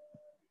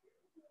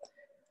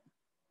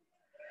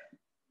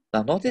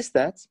 Now notice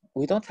that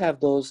we don't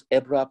have those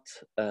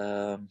abrupt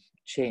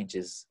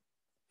changes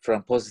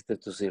from positive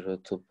to 0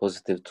 to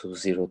positive to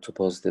 0 to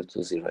positive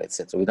to 0,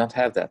 etc. We don't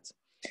have that.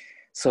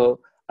 So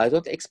I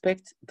don't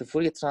expect the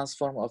Fourier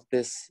transform of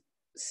this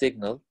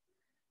signal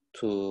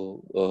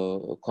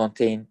to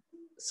contain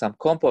some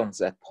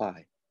components at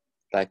pi,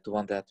 like the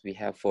one that we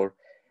have for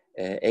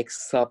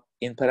x sub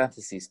in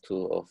parentheses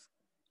 2 of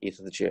e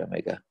to the j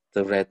omega,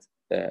 the red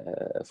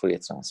Fourier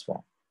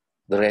transform,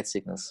 the red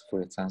signals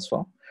Fourier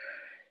transform.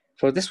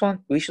 For this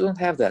one, we shouldn't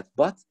have that,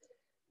 but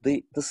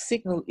the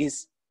signal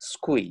is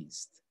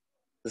squeezed,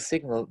 the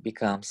signal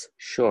becomes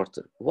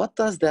shorter. What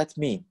does that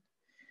mean?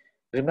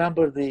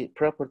 Remember the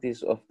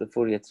properties of the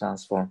Fourier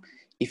transform.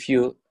 If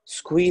you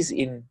squeeze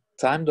in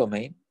time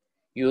domain,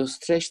 you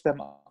stretch them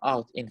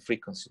out in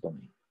frequency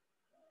domain.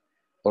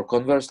 Or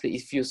conversely,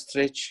 if you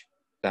stretch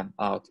them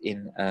out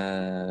in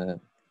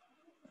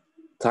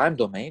time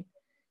domain,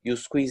 you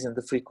squeeze in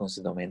the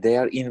frequency domain. They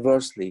are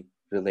inversely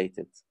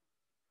related.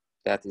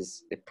 That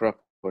is a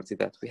property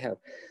that we have.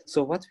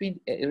 So what we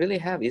really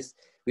have is,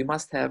 we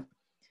must have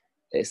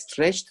a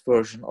stretched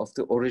version of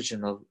the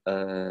original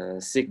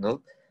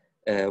signal,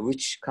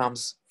 which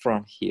comes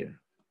from here,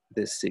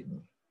 this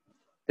signal.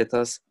 Let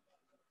us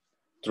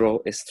draw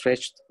a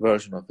stretched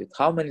version of it.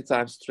 How many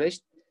times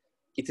stretched?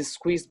 It is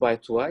squeezed by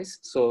twice,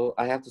 so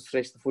I have to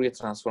stretch the Fourier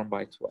transform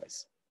by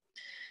twice.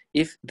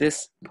 If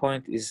this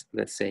point is,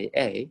 let's say,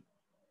 A,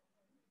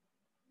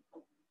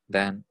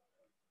 then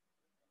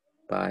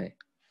by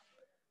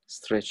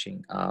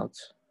stretching out,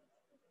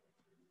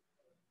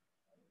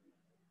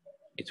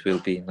 it will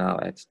be now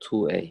at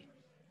 2A.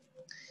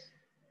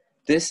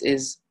 This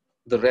is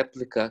the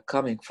replica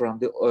coming from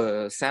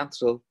the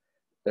central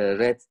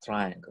red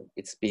triangle.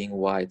 It's being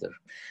wider.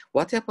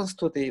 What happens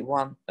to the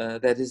one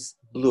that is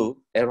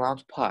blue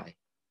around pi,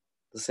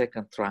 the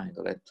second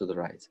triangle to the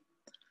right?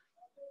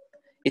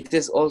 It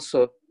is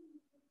also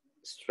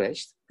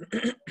stretched,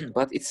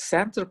 but its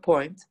center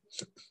point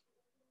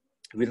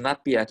will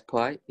not be at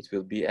pi. It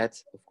will be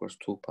at, of course,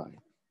 2 pi.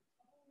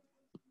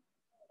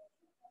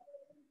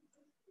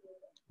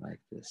 Like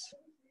this.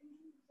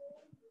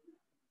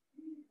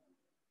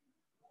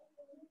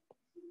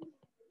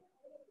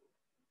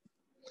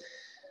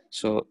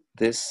 So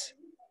this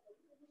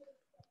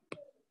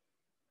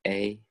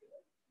A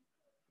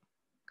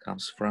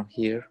comes from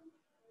here,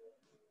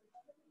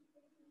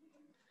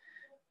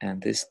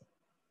 and this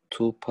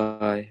 2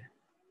 pi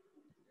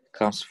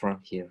comes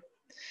from here.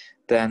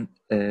 Then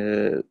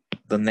the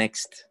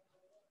next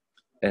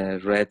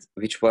red,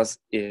 which was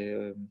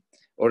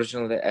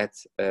originally at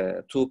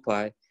 2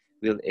 pi,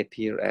 will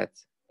appear at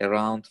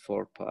around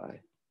 4 pi,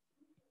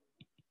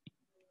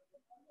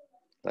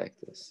 like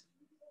this.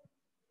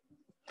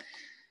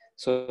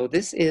 So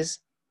this is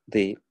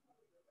the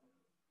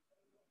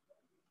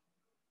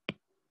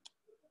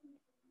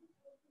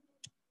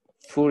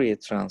Fourier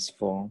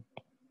transform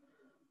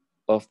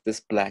of this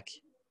black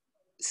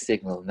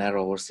signal,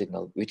 narrower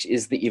signal, which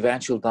is the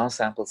eventual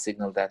downsampled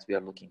signal that we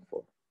are looking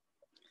for.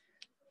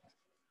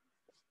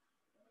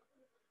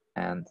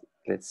 And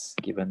let's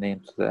give a name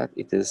to that.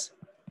 It is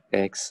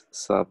x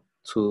sub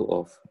 2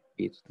 of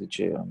e to the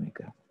j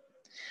omega.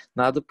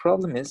 Now the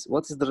problem is,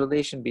 what is the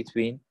relation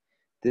between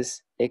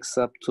this x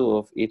sub 2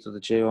 of e to the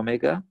j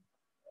omega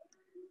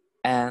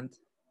and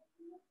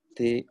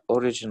the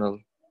original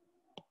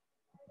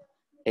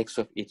x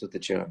of e to the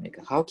j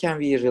omega? How can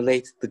we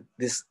relate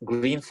this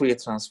green Fourier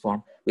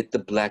transform with the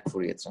black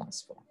Fourier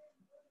transform?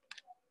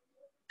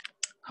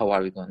 How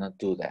are we going to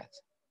do that?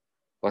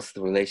 What's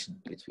the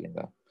relation between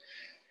them?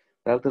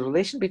 Well, the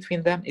relation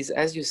between them is,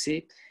 as you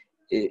see,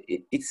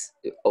 it's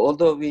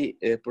although we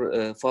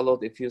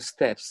followed a few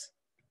steps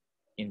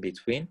in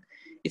between,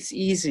 it's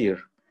easier.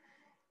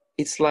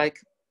 It's like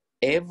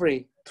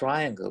every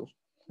triangle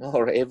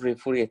or every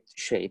Fourier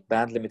shape,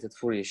 band-limited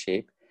Fourier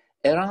shape,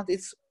 around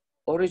its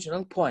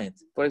original point.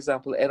 For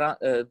example, around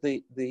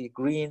the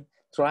green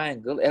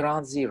triangle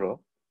around 0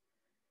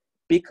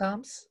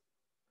 becomes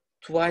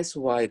twice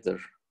wider.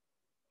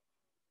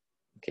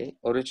 Okay,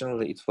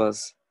 originally it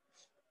was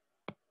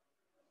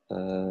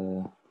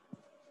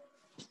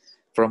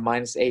from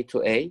minus a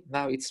to a.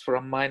 Now it's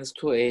from minus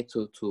 2a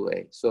to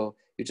 2a. So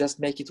you just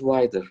make it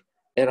wider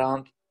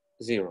around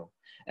 0.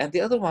 And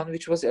the other one,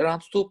 which was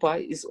around 2 pi,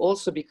 is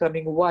also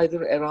becoming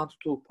wider around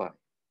 2 pi.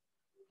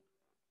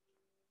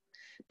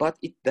 But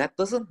that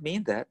doesn't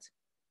mean that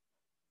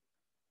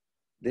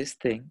this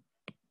thing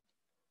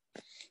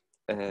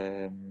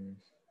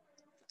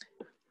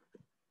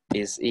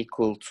is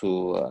equal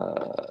to,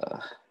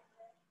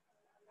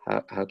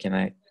 how can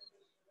I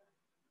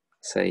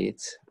say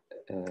it?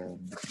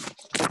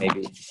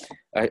 Maybe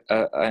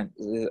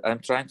I'm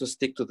trying to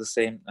stick to the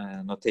same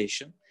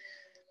notation.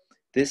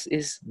 This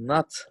is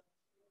not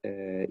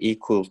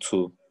equal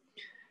to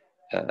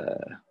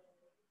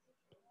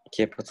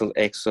capital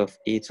X of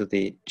e to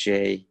the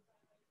j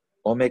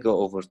omega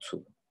over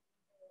 2.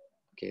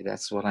 Okay,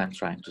 that's what I'm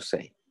trying to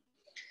say,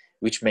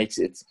 which makes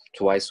it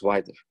twice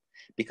wider.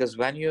 Because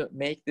when you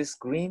make this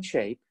green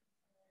shape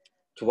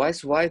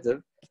twice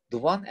wider, the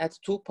one at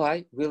 2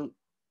 pi will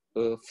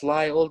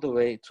fly all the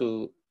way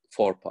to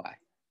 4 pi,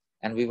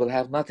 and we will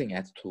have nothing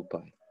at 2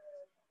 pi,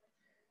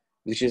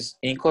 which is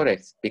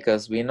incorrect,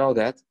 because we know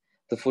that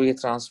the Fourier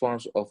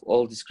transforms of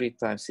all discrete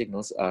time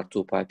signals are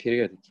 2 pi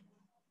periodic.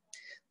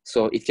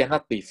 So it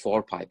cannot be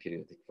 4 pi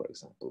periodic, for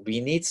example. We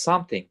need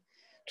something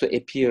to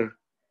appear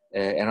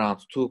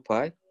around 2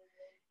 pi.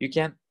 You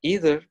can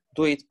either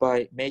do it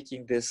by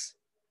making this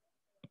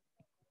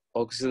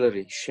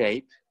auxiliary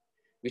shape,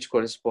 which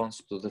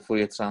corresponds to the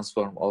Fourier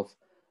transform of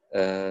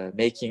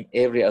making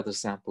every other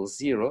sample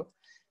 0.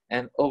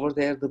 and over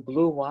there the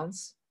blue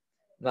ones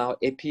now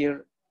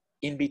appear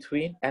in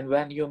between, and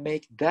when you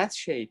make that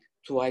shape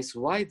twice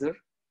wider,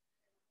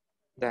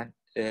 then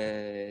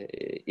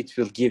it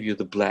will give you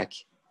the black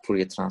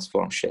Fourier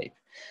transform shape.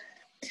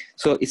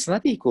 So it's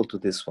not equal to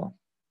this one.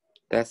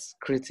 That's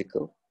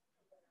critical.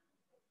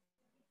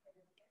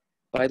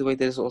 By the way,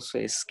 there's also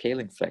a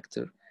scaling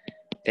factor.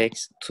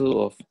 x2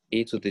 of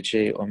e to the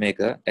j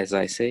omega, as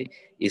I say,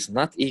 is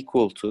not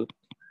equal to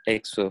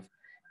x of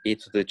e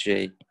to the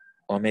j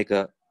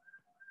omega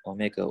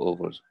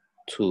over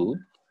 2,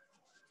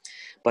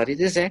 but it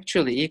is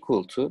actually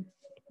equal to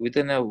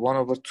within a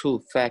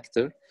 1/2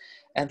 factor,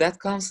 and that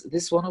comes,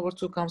 this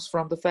 1/2 comes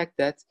from the fact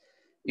that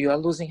you are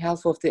losing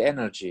half of the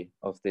energy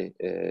of the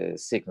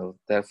signal.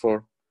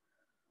 Therefore,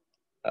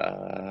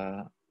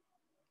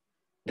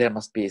 there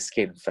must be a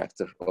scaling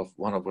factor of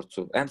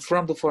 1/2, and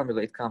from the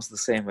formula it comes the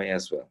same way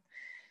as well.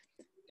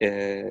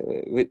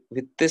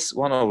 With this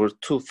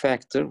 1/2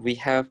 factor, we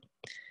have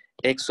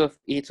x of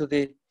e to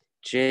the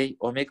j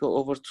omega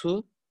over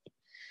 2,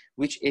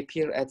 which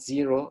appear at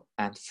 0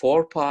 and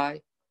 4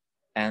 pi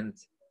and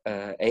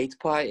 8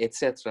 pi,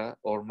 etc.,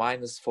 or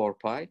minus 4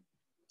 pi,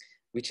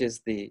 which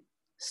is the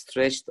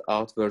stretched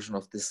out version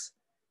of this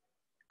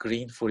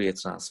green Fourier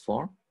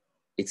transform.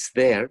 It's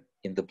there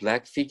in the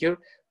black figure,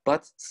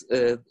 but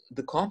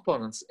the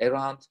components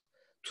around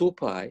 2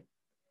 pi,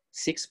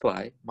 6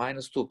 pi,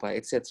 minus 2 pi,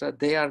 etc.,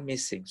 they are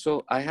missing.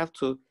 So I have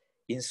to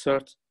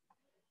insert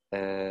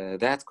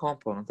that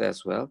component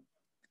as well,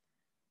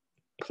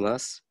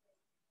 plus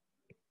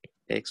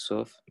x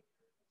of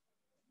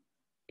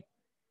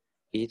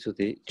e to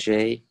the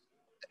j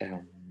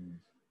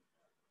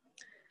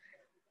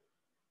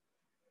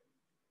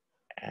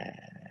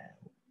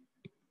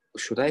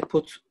should I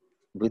put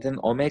within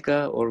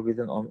omega or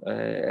within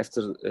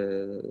after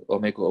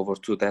omega over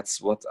 2?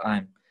 That's what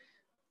I'm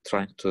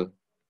trying to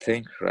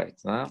think right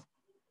now.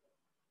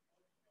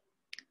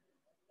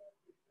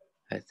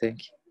 I think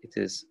it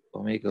is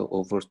omega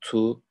over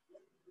 2.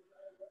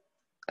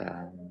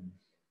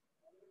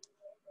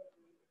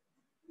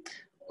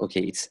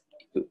 Okay, it's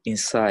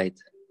inside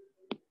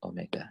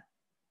omega.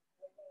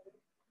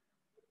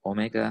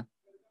 Omega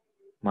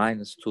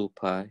minus 2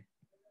 pi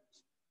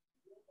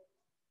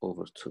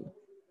over 2.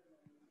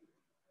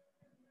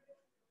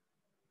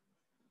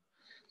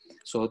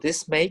 So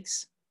this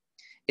makes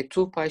a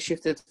 2 pi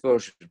shifted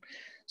version.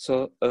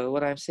 So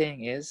what I'm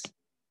saying is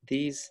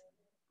these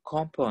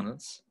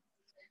components,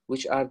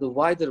 which are the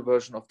wider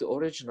version of the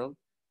original,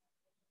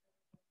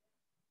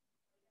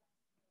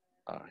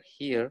 are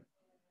here,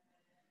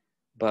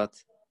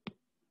 but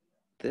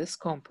this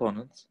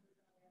component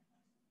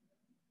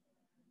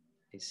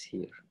is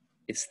here.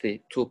 It's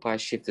the 2 pi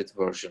shifted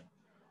version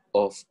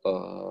of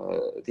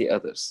the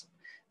others.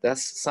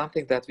 That's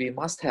something that we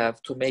must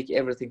have to make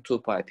everything 2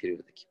 pi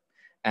periodic.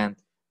 And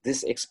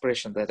this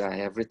expression that I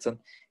have written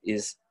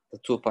is the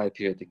 2 pi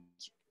periodic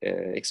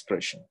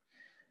expression.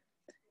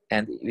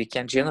 And we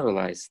can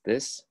generalize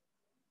this.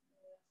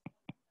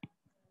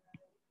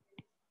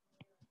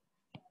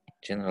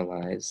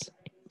 Generalize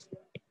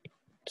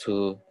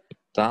to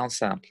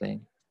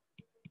downsampling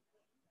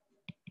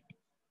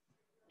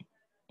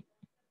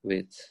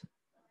with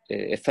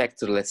a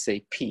factor, let's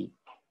say p,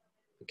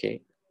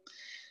 okay?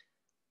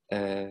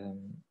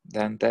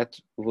 Then that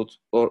would,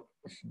 or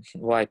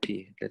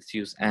yp, let's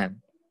use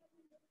n,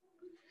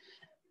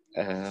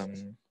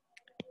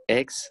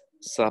 x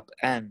sub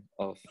n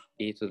of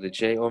e to the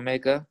j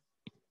omega.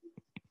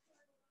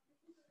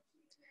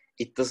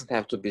 It doesn't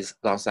have to be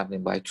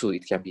downsampling by 2,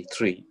 it can be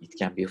 3, it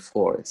can be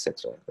 4,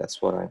 etc.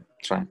 That's what I'm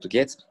trying to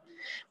get.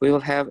 We will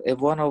have a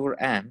 1 over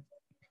n,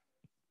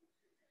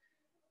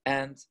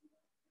 and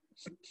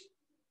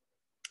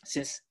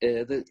since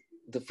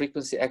the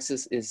frequency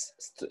axis is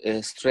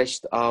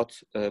stretched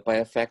out by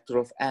a factor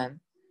of n,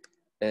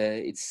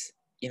 it's,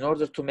 in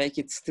order to make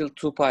it still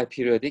 2 pi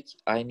periodic,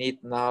 I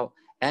need now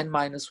n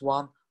minus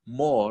 1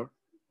 more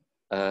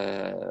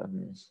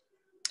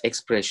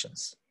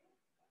expressions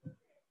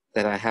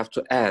that I have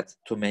to add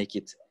to make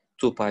it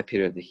 2 pi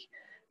periodic.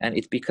 And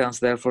it becomes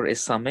therefore a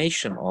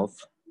summation of,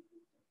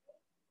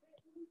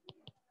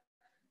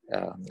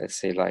 let's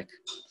say, like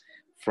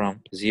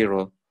from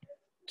 0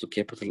 to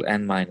capital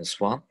N minus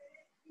 1,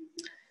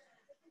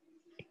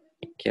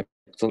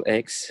 capital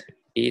X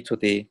e to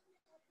the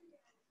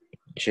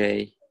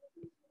j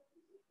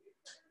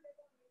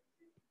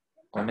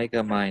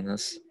omega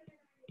minus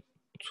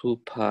 2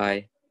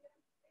 pi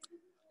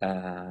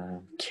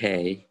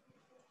k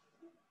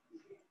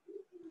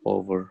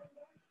over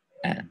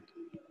n.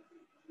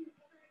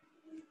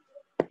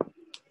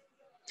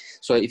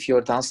 So if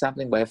you're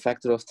downsampling by a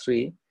factor of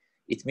 3,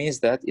 it means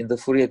that in the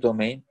Fourier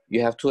domain,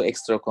 you have 2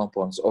 extra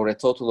components, or a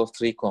total of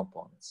 3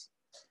 components.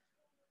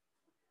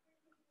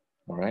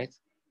 All right?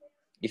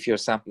 If you're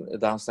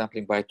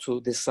downsampling by 2,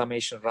 this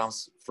summation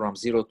runs from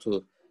 0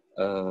 to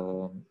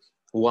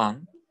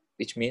 1,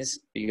 which means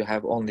you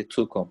have only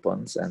 2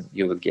 components, and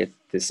you will get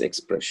this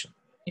expression,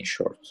 in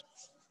short.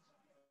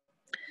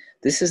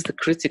 This is the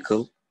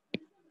critical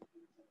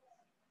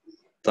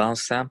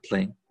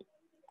downsampling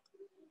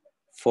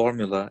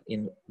formula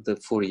in the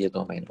Fourier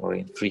domain or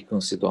in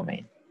frequency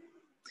domain.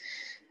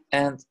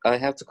 And I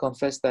have to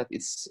confess that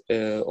it's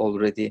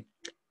already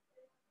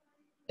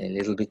a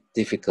little bit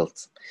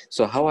difficult.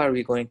 So how are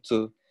we going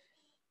to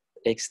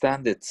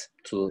extend it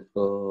to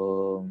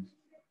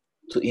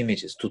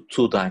images, to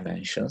 2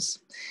 dimensions?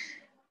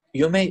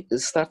 You may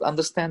start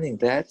understanding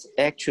that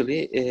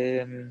actually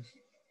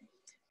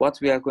what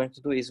we are going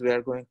to do is we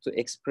are going to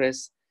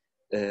express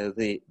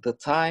the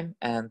time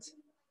and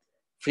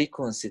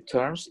frequency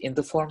terms in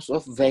the forms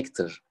of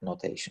vector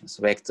notations,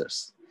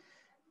 vectors,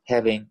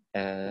 having,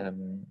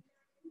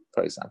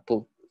 for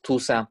example, 2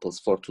 samples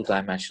for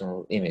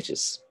 2-dimensional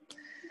images.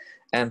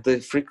 And the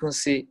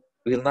frequency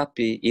will not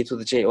be e to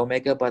the j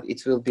omega, but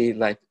it will be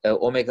like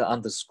omega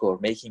underscore,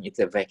 making it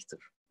a vector,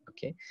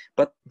 okay?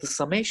 But the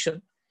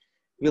summation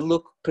will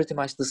look pretty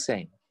much the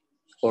same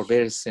or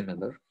very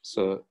similar,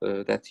 so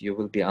that you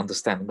will be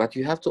understanding. But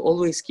you have to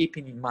always keep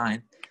in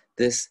mind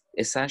this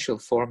essential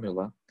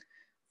formula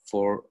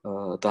for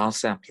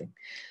downsampling.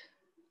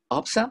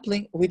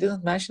 Upsampling, we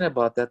didn't mention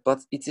about that, but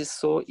it is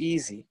so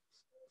easy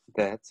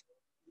that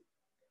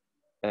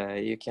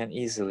you can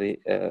easily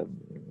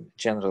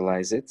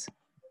generalize it.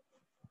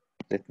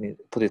 Let me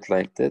put it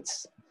like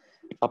this.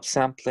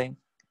 Upsampling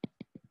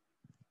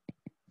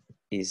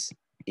is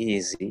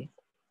easy.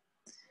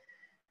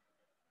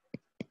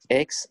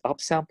 X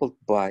upsampled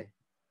by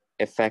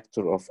a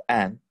factor of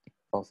n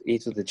of e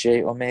to the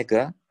j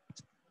omega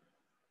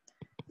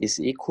is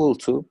equal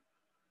to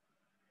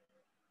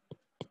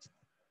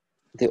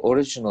the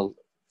original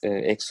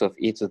x of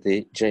e to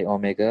the j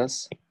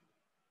omegas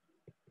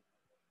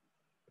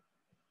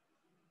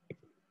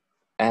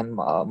and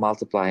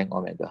multiplying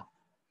omega.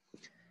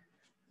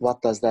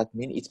 What does that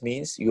mean? It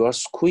means you are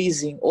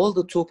squeezing all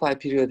the 2 pi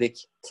periodic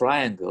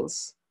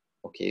triangles,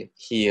 okay,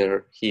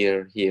 here,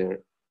 here,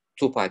 here,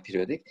 2 pi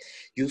periodic.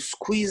 You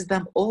squeeze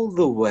them all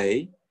the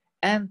way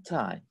n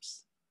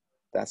times.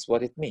 That's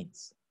what it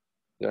means.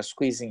 You are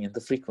squeezing in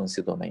the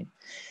frequency domain.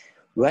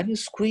 When you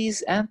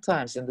squeeze n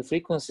times in the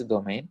frequency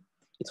domain,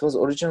 it was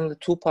originally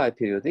 2 pi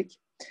periodic.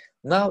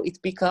 Now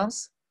it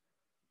becomes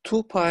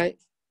 2 pi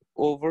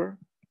over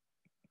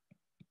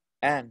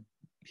n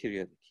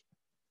periodic.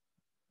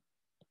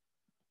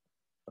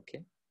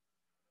 Okay.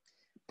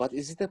 But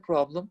is it a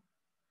problem?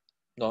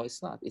 No,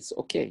 it's not. It's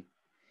okay.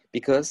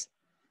 Because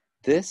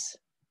this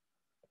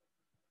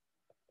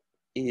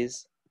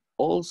is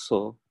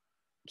also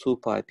 2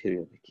 pi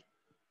periodic.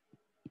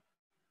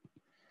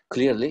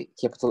 Clearly,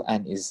 capital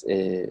N is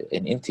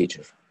an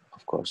integer,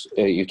 of course.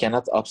 You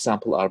cannot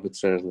upsample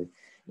arbitrarily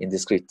in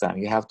discrete time.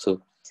 You have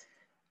to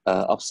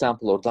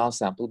upsample or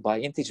downsample by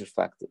integer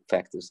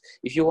factors.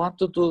 If you want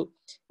to do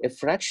a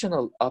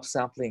fractional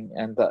upsampling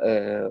and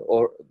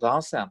or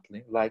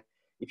downsampling, like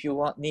if you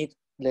need,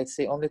 let's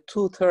say, only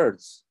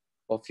 2/3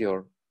 of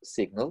your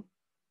signal,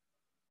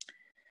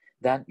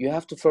 then you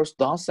have to first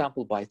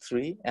downsample by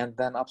 3 and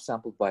then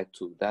upsample by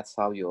 2. That's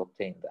how you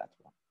obtain that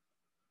one.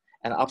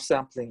 And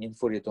upsampling in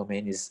Fourier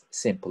domain is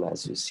simple,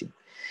 as you see.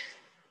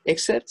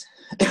 Except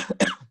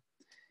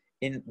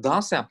in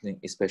downsampling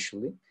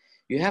especially,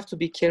 you have to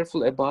be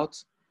careful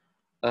about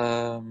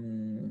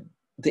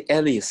the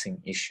aliasing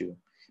issue.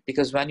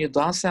 Because when you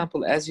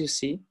downsample, as you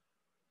see,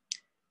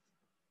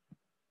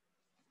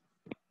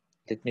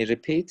 let me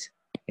repeat,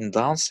 in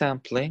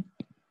downsampling,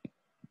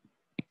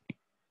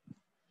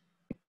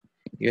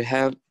 you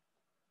have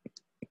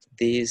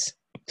these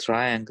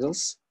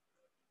triangles.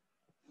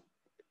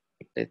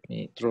 Let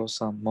me draw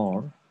some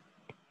more,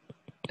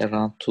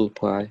 around 2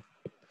 pi,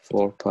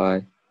 4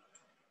 pi,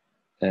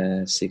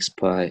 6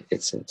 pi,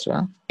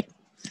 etc.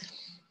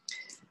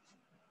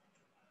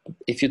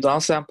 If you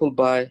downsample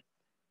by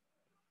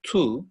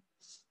 2,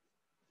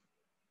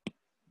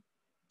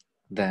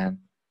 then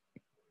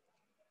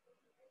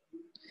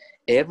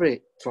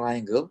every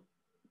triangle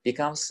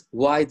becomes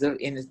wider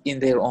in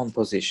their own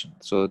position.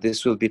 So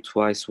this will be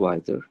twice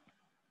wider.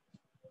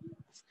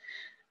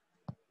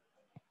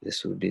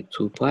 This will be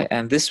 2 pi,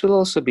 and this will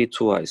also be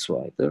twice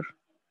wider.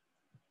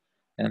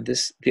 And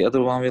the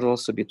other one will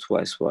also be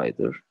twice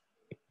wider,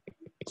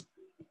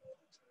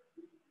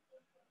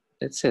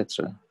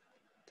 etc.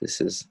 This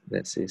is,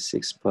 let's say,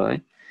 6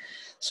 pi.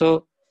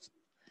 So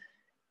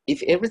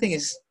if everything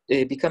is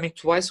becoming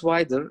twice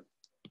wider,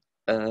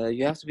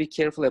 you have to be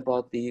careful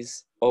about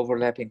these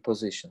overlapping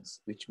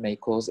positions, which may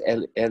cause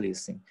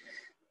aliasing.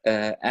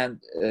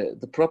 And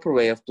the proper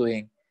way of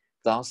doing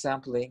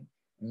downsampling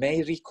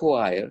may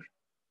require,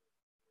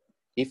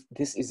 if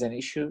this is an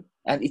issue,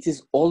 and it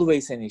is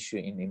always an issue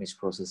in image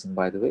processing,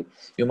 by the way,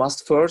 you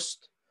must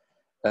first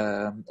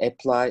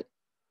apply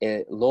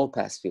a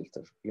low-pass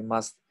filter. You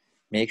must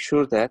make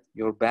sure that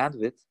your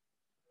bandwidth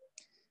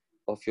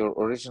of your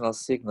original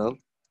signal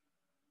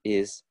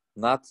is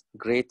not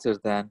greater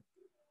than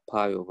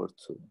pi over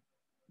 2.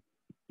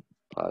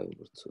 Pi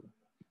over 2.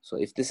 So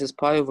if this is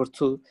pi over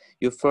 2,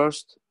 you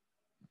first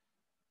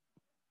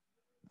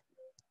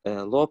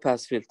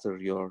low-pass filter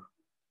your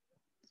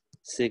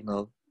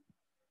signal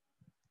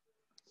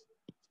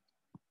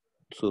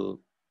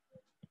to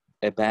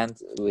a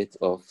bandwidth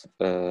of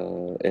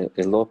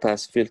a low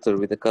pass filter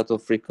with a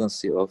cutoff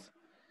frequency of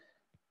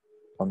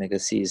omega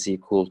c is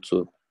equal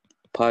to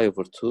pi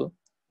over 2,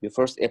 you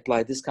first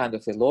apply this kind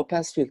of a low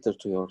pass filter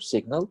to your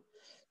signal,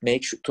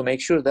 to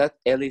make sure that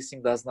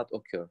aliasing does not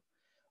occur.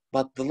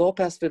 But the low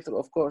pass filter,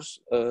 of course,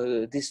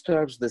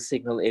 disturbs the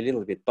signal a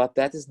little bit, but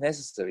that is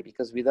necessary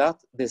because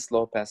without this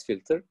low pass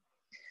filter,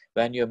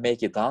 when you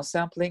make a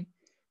downsampling,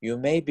 you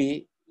may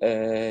be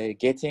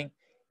getting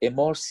a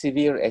more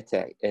severe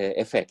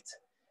effect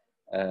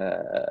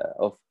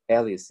of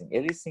aliasing.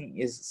 Aliasing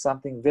is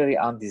something very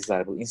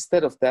undesirable.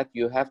 Instead of that,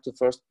 you have to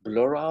first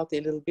blur out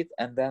a little bit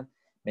and then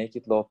make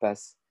it low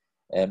pass,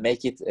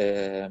 make it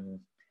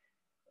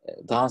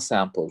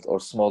downsampled or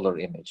smaller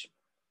image.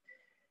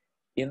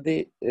 In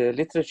the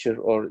literature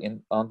or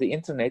on the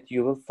internet,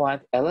 you will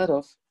find a lot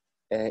of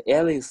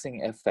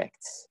aliasing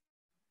effects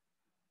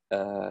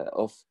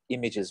of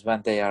images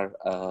when they are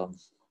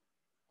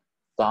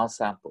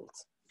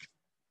downsampled.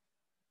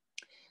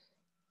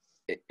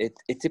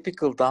 A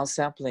typical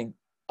downsampling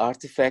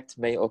artifact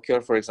may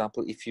occur, for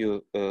example, if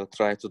you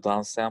try to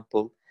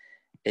downsample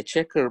a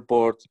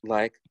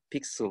checkerboard-like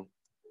pixel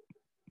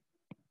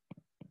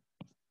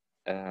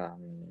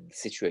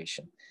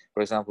situation.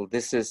 For example,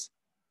 this is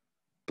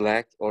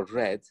black or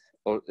red,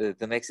 or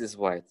the next is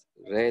white,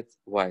 red,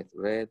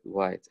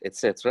 white,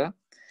 etc.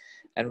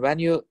 And when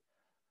you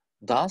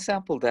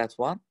downsample that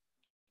one,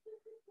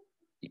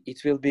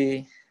 it will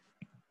be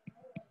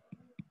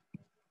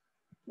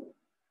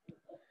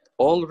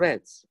all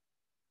reds.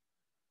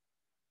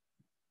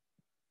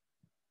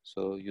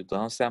 So you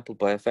downsample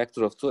by a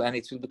factor of 2 and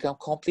it will become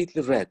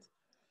completely red.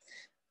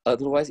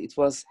 Otherwise it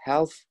was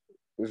half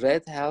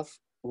red, half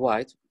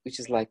white, which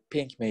is like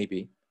pink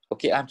maybe.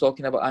 Okay, I'm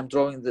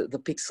drawing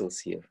the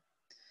pixels here.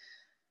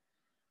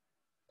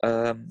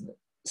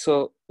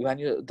 So when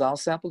you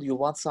downsample, you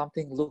want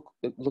something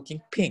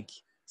looking pink.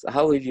 So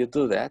how will you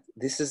do that?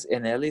 This is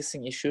an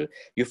aliasing issue.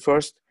 You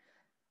first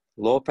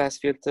low pass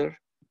filter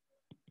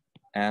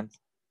and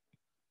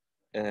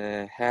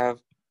have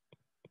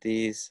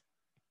these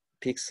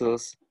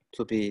pixels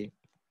to be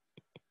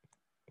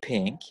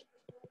pink,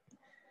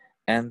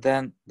 and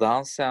then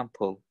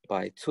downsample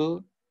by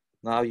 2.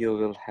 Now you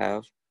will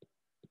have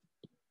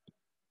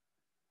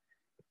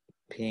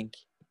pink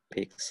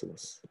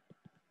pixels.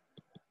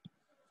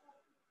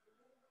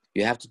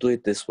 You have to do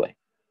it this way.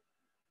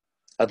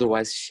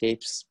 Otherwise,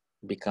 shapes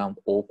become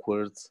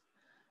awkward,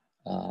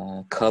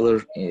 color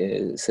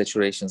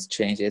saturations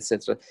change,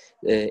 etc.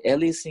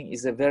 Aliasing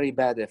is a very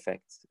bad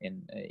effect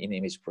in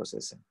image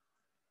processing,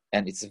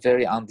 and it's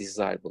very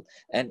undesirable.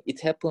 And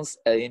it happens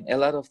in a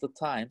lot of the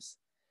times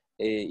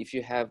if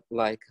you have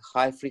like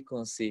high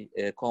frequency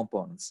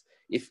components,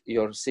 if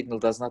your signal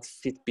does not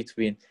fit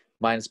between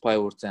minus pi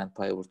over 2 and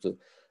pi over 2.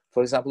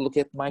 For example, look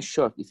at my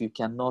shirt. If you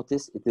can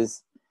notice, it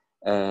is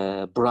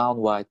brown,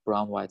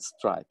 white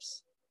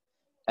stripes.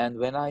 And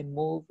when I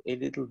move a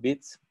little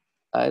bit,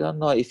 I don't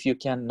know if you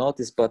can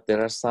notice, but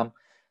there are some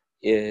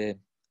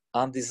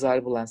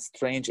undesirable and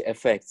strange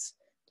effects.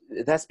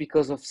 That's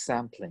because of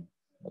sampling,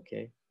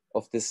 okay,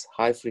 of this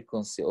high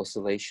frequency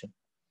oscillation,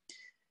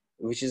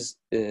 which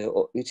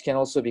can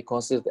also be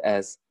considered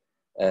as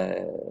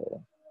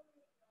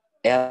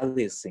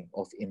aliasing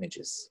of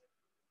images,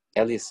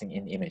 aliasing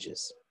in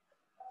images.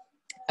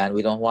 And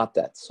we don't want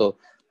that. So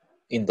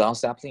in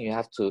downsampling, you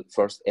have to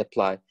first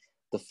apply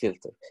the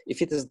filter.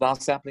 If it is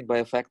downsampling by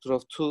a factor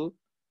of 2,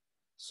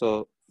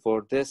 so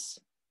for this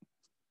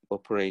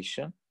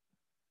operation,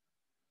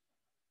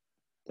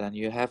 then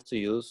you have to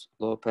use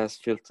low pass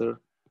filter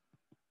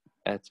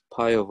at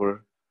pi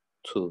over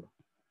 2.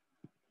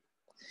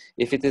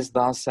 If it is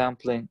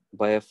downsampling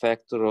by a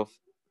factor of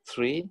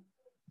 3,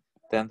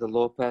 then the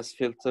low pass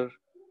filter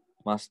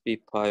must be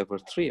pi over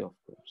 3, of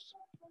course.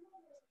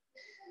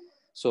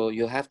 So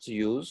you have to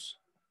use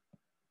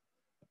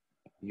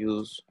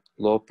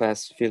low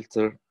pass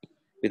filter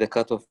with a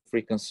cutoff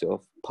frequency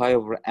of pi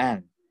over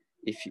n,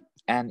 if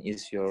n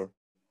is your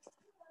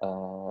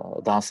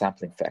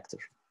downsampling factor.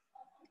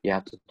 You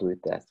have to do it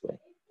that way.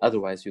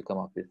 Otherwise, you come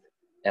up with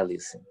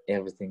aliasing.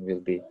 Everything will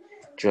be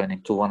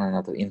joining to one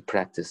another in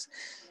practice.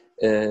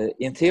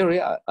 In theory,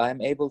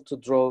 I'm able to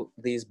draw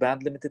these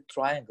band-limited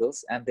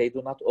triangles and they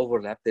do not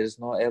overlap. There is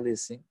no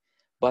aliasing,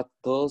 but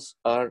those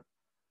are,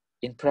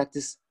 in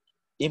practice,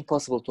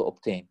 impossible to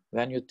obtain.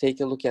 When you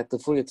take a look at the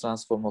Fourier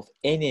transform of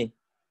any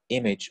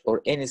image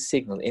or any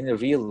signal, any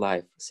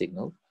real-life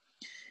signal,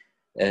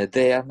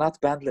 they are not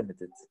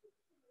band-limited.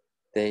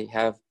 They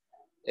have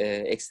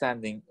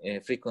extending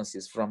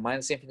frequencies from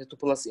minus infinity to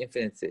plus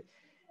infinity,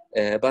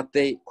 but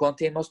they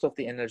contain most of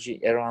the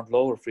energy around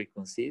lower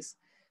frequencies.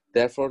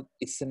 Therefore,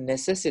 it's a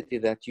necessity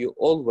that you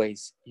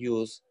always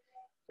use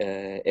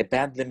a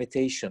band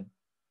limitation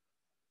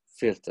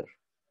filter,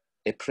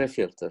 a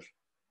pre-filter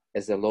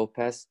as a low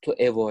pass to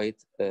avoid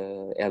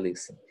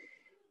aliasing.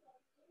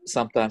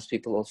 Sometimes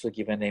people also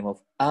give a name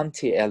of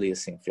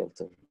anti-aliasing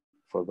filter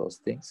for those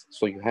things.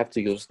 So you have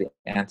to use the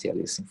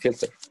anti-aliasing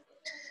filter.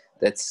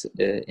 That's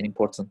an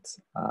important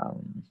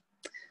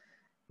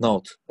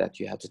note that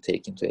you have to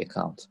take into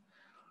account.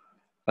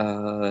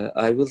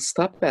 I will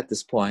stop at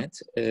this point.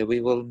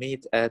 We will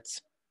meet at,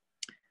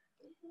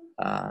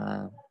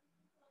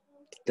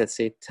 let's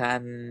say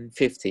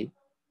 10:50,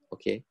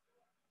 okay?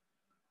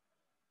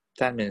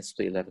 10 minutes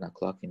to 11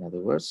 o'clock, in other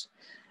words.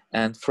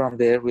 And from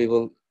there, we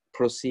will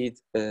proceed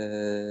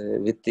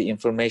with the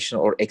information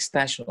or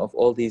extension of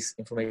all these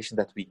information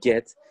that we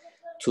get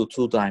to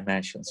 2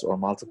 dimensions or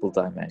multiple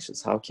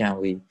dimensions. How can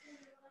we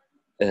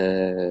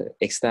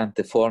extend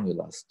the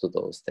formulas to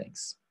those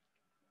things?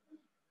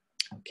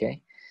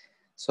 Okay,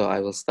 so I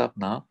will stop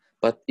now.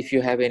 But if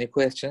you have any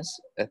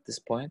questions at this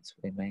point,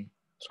 we may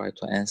try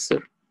to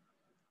answer.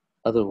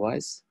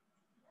 Otherwise,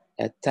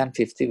 at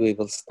 10:50, we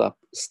will start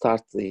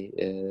the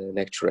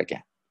lecture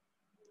again.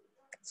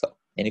 So,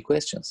 any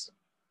questions?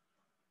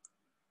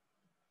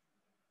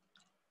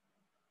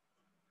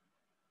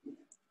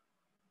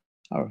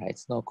 All right,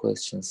 no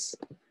questions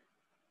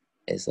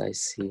as I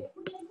see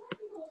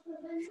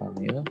from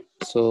you.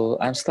 So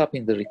I'm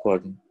stopping the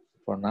recording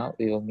for now.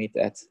 We will meet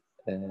at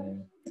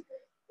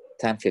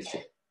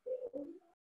 10:50.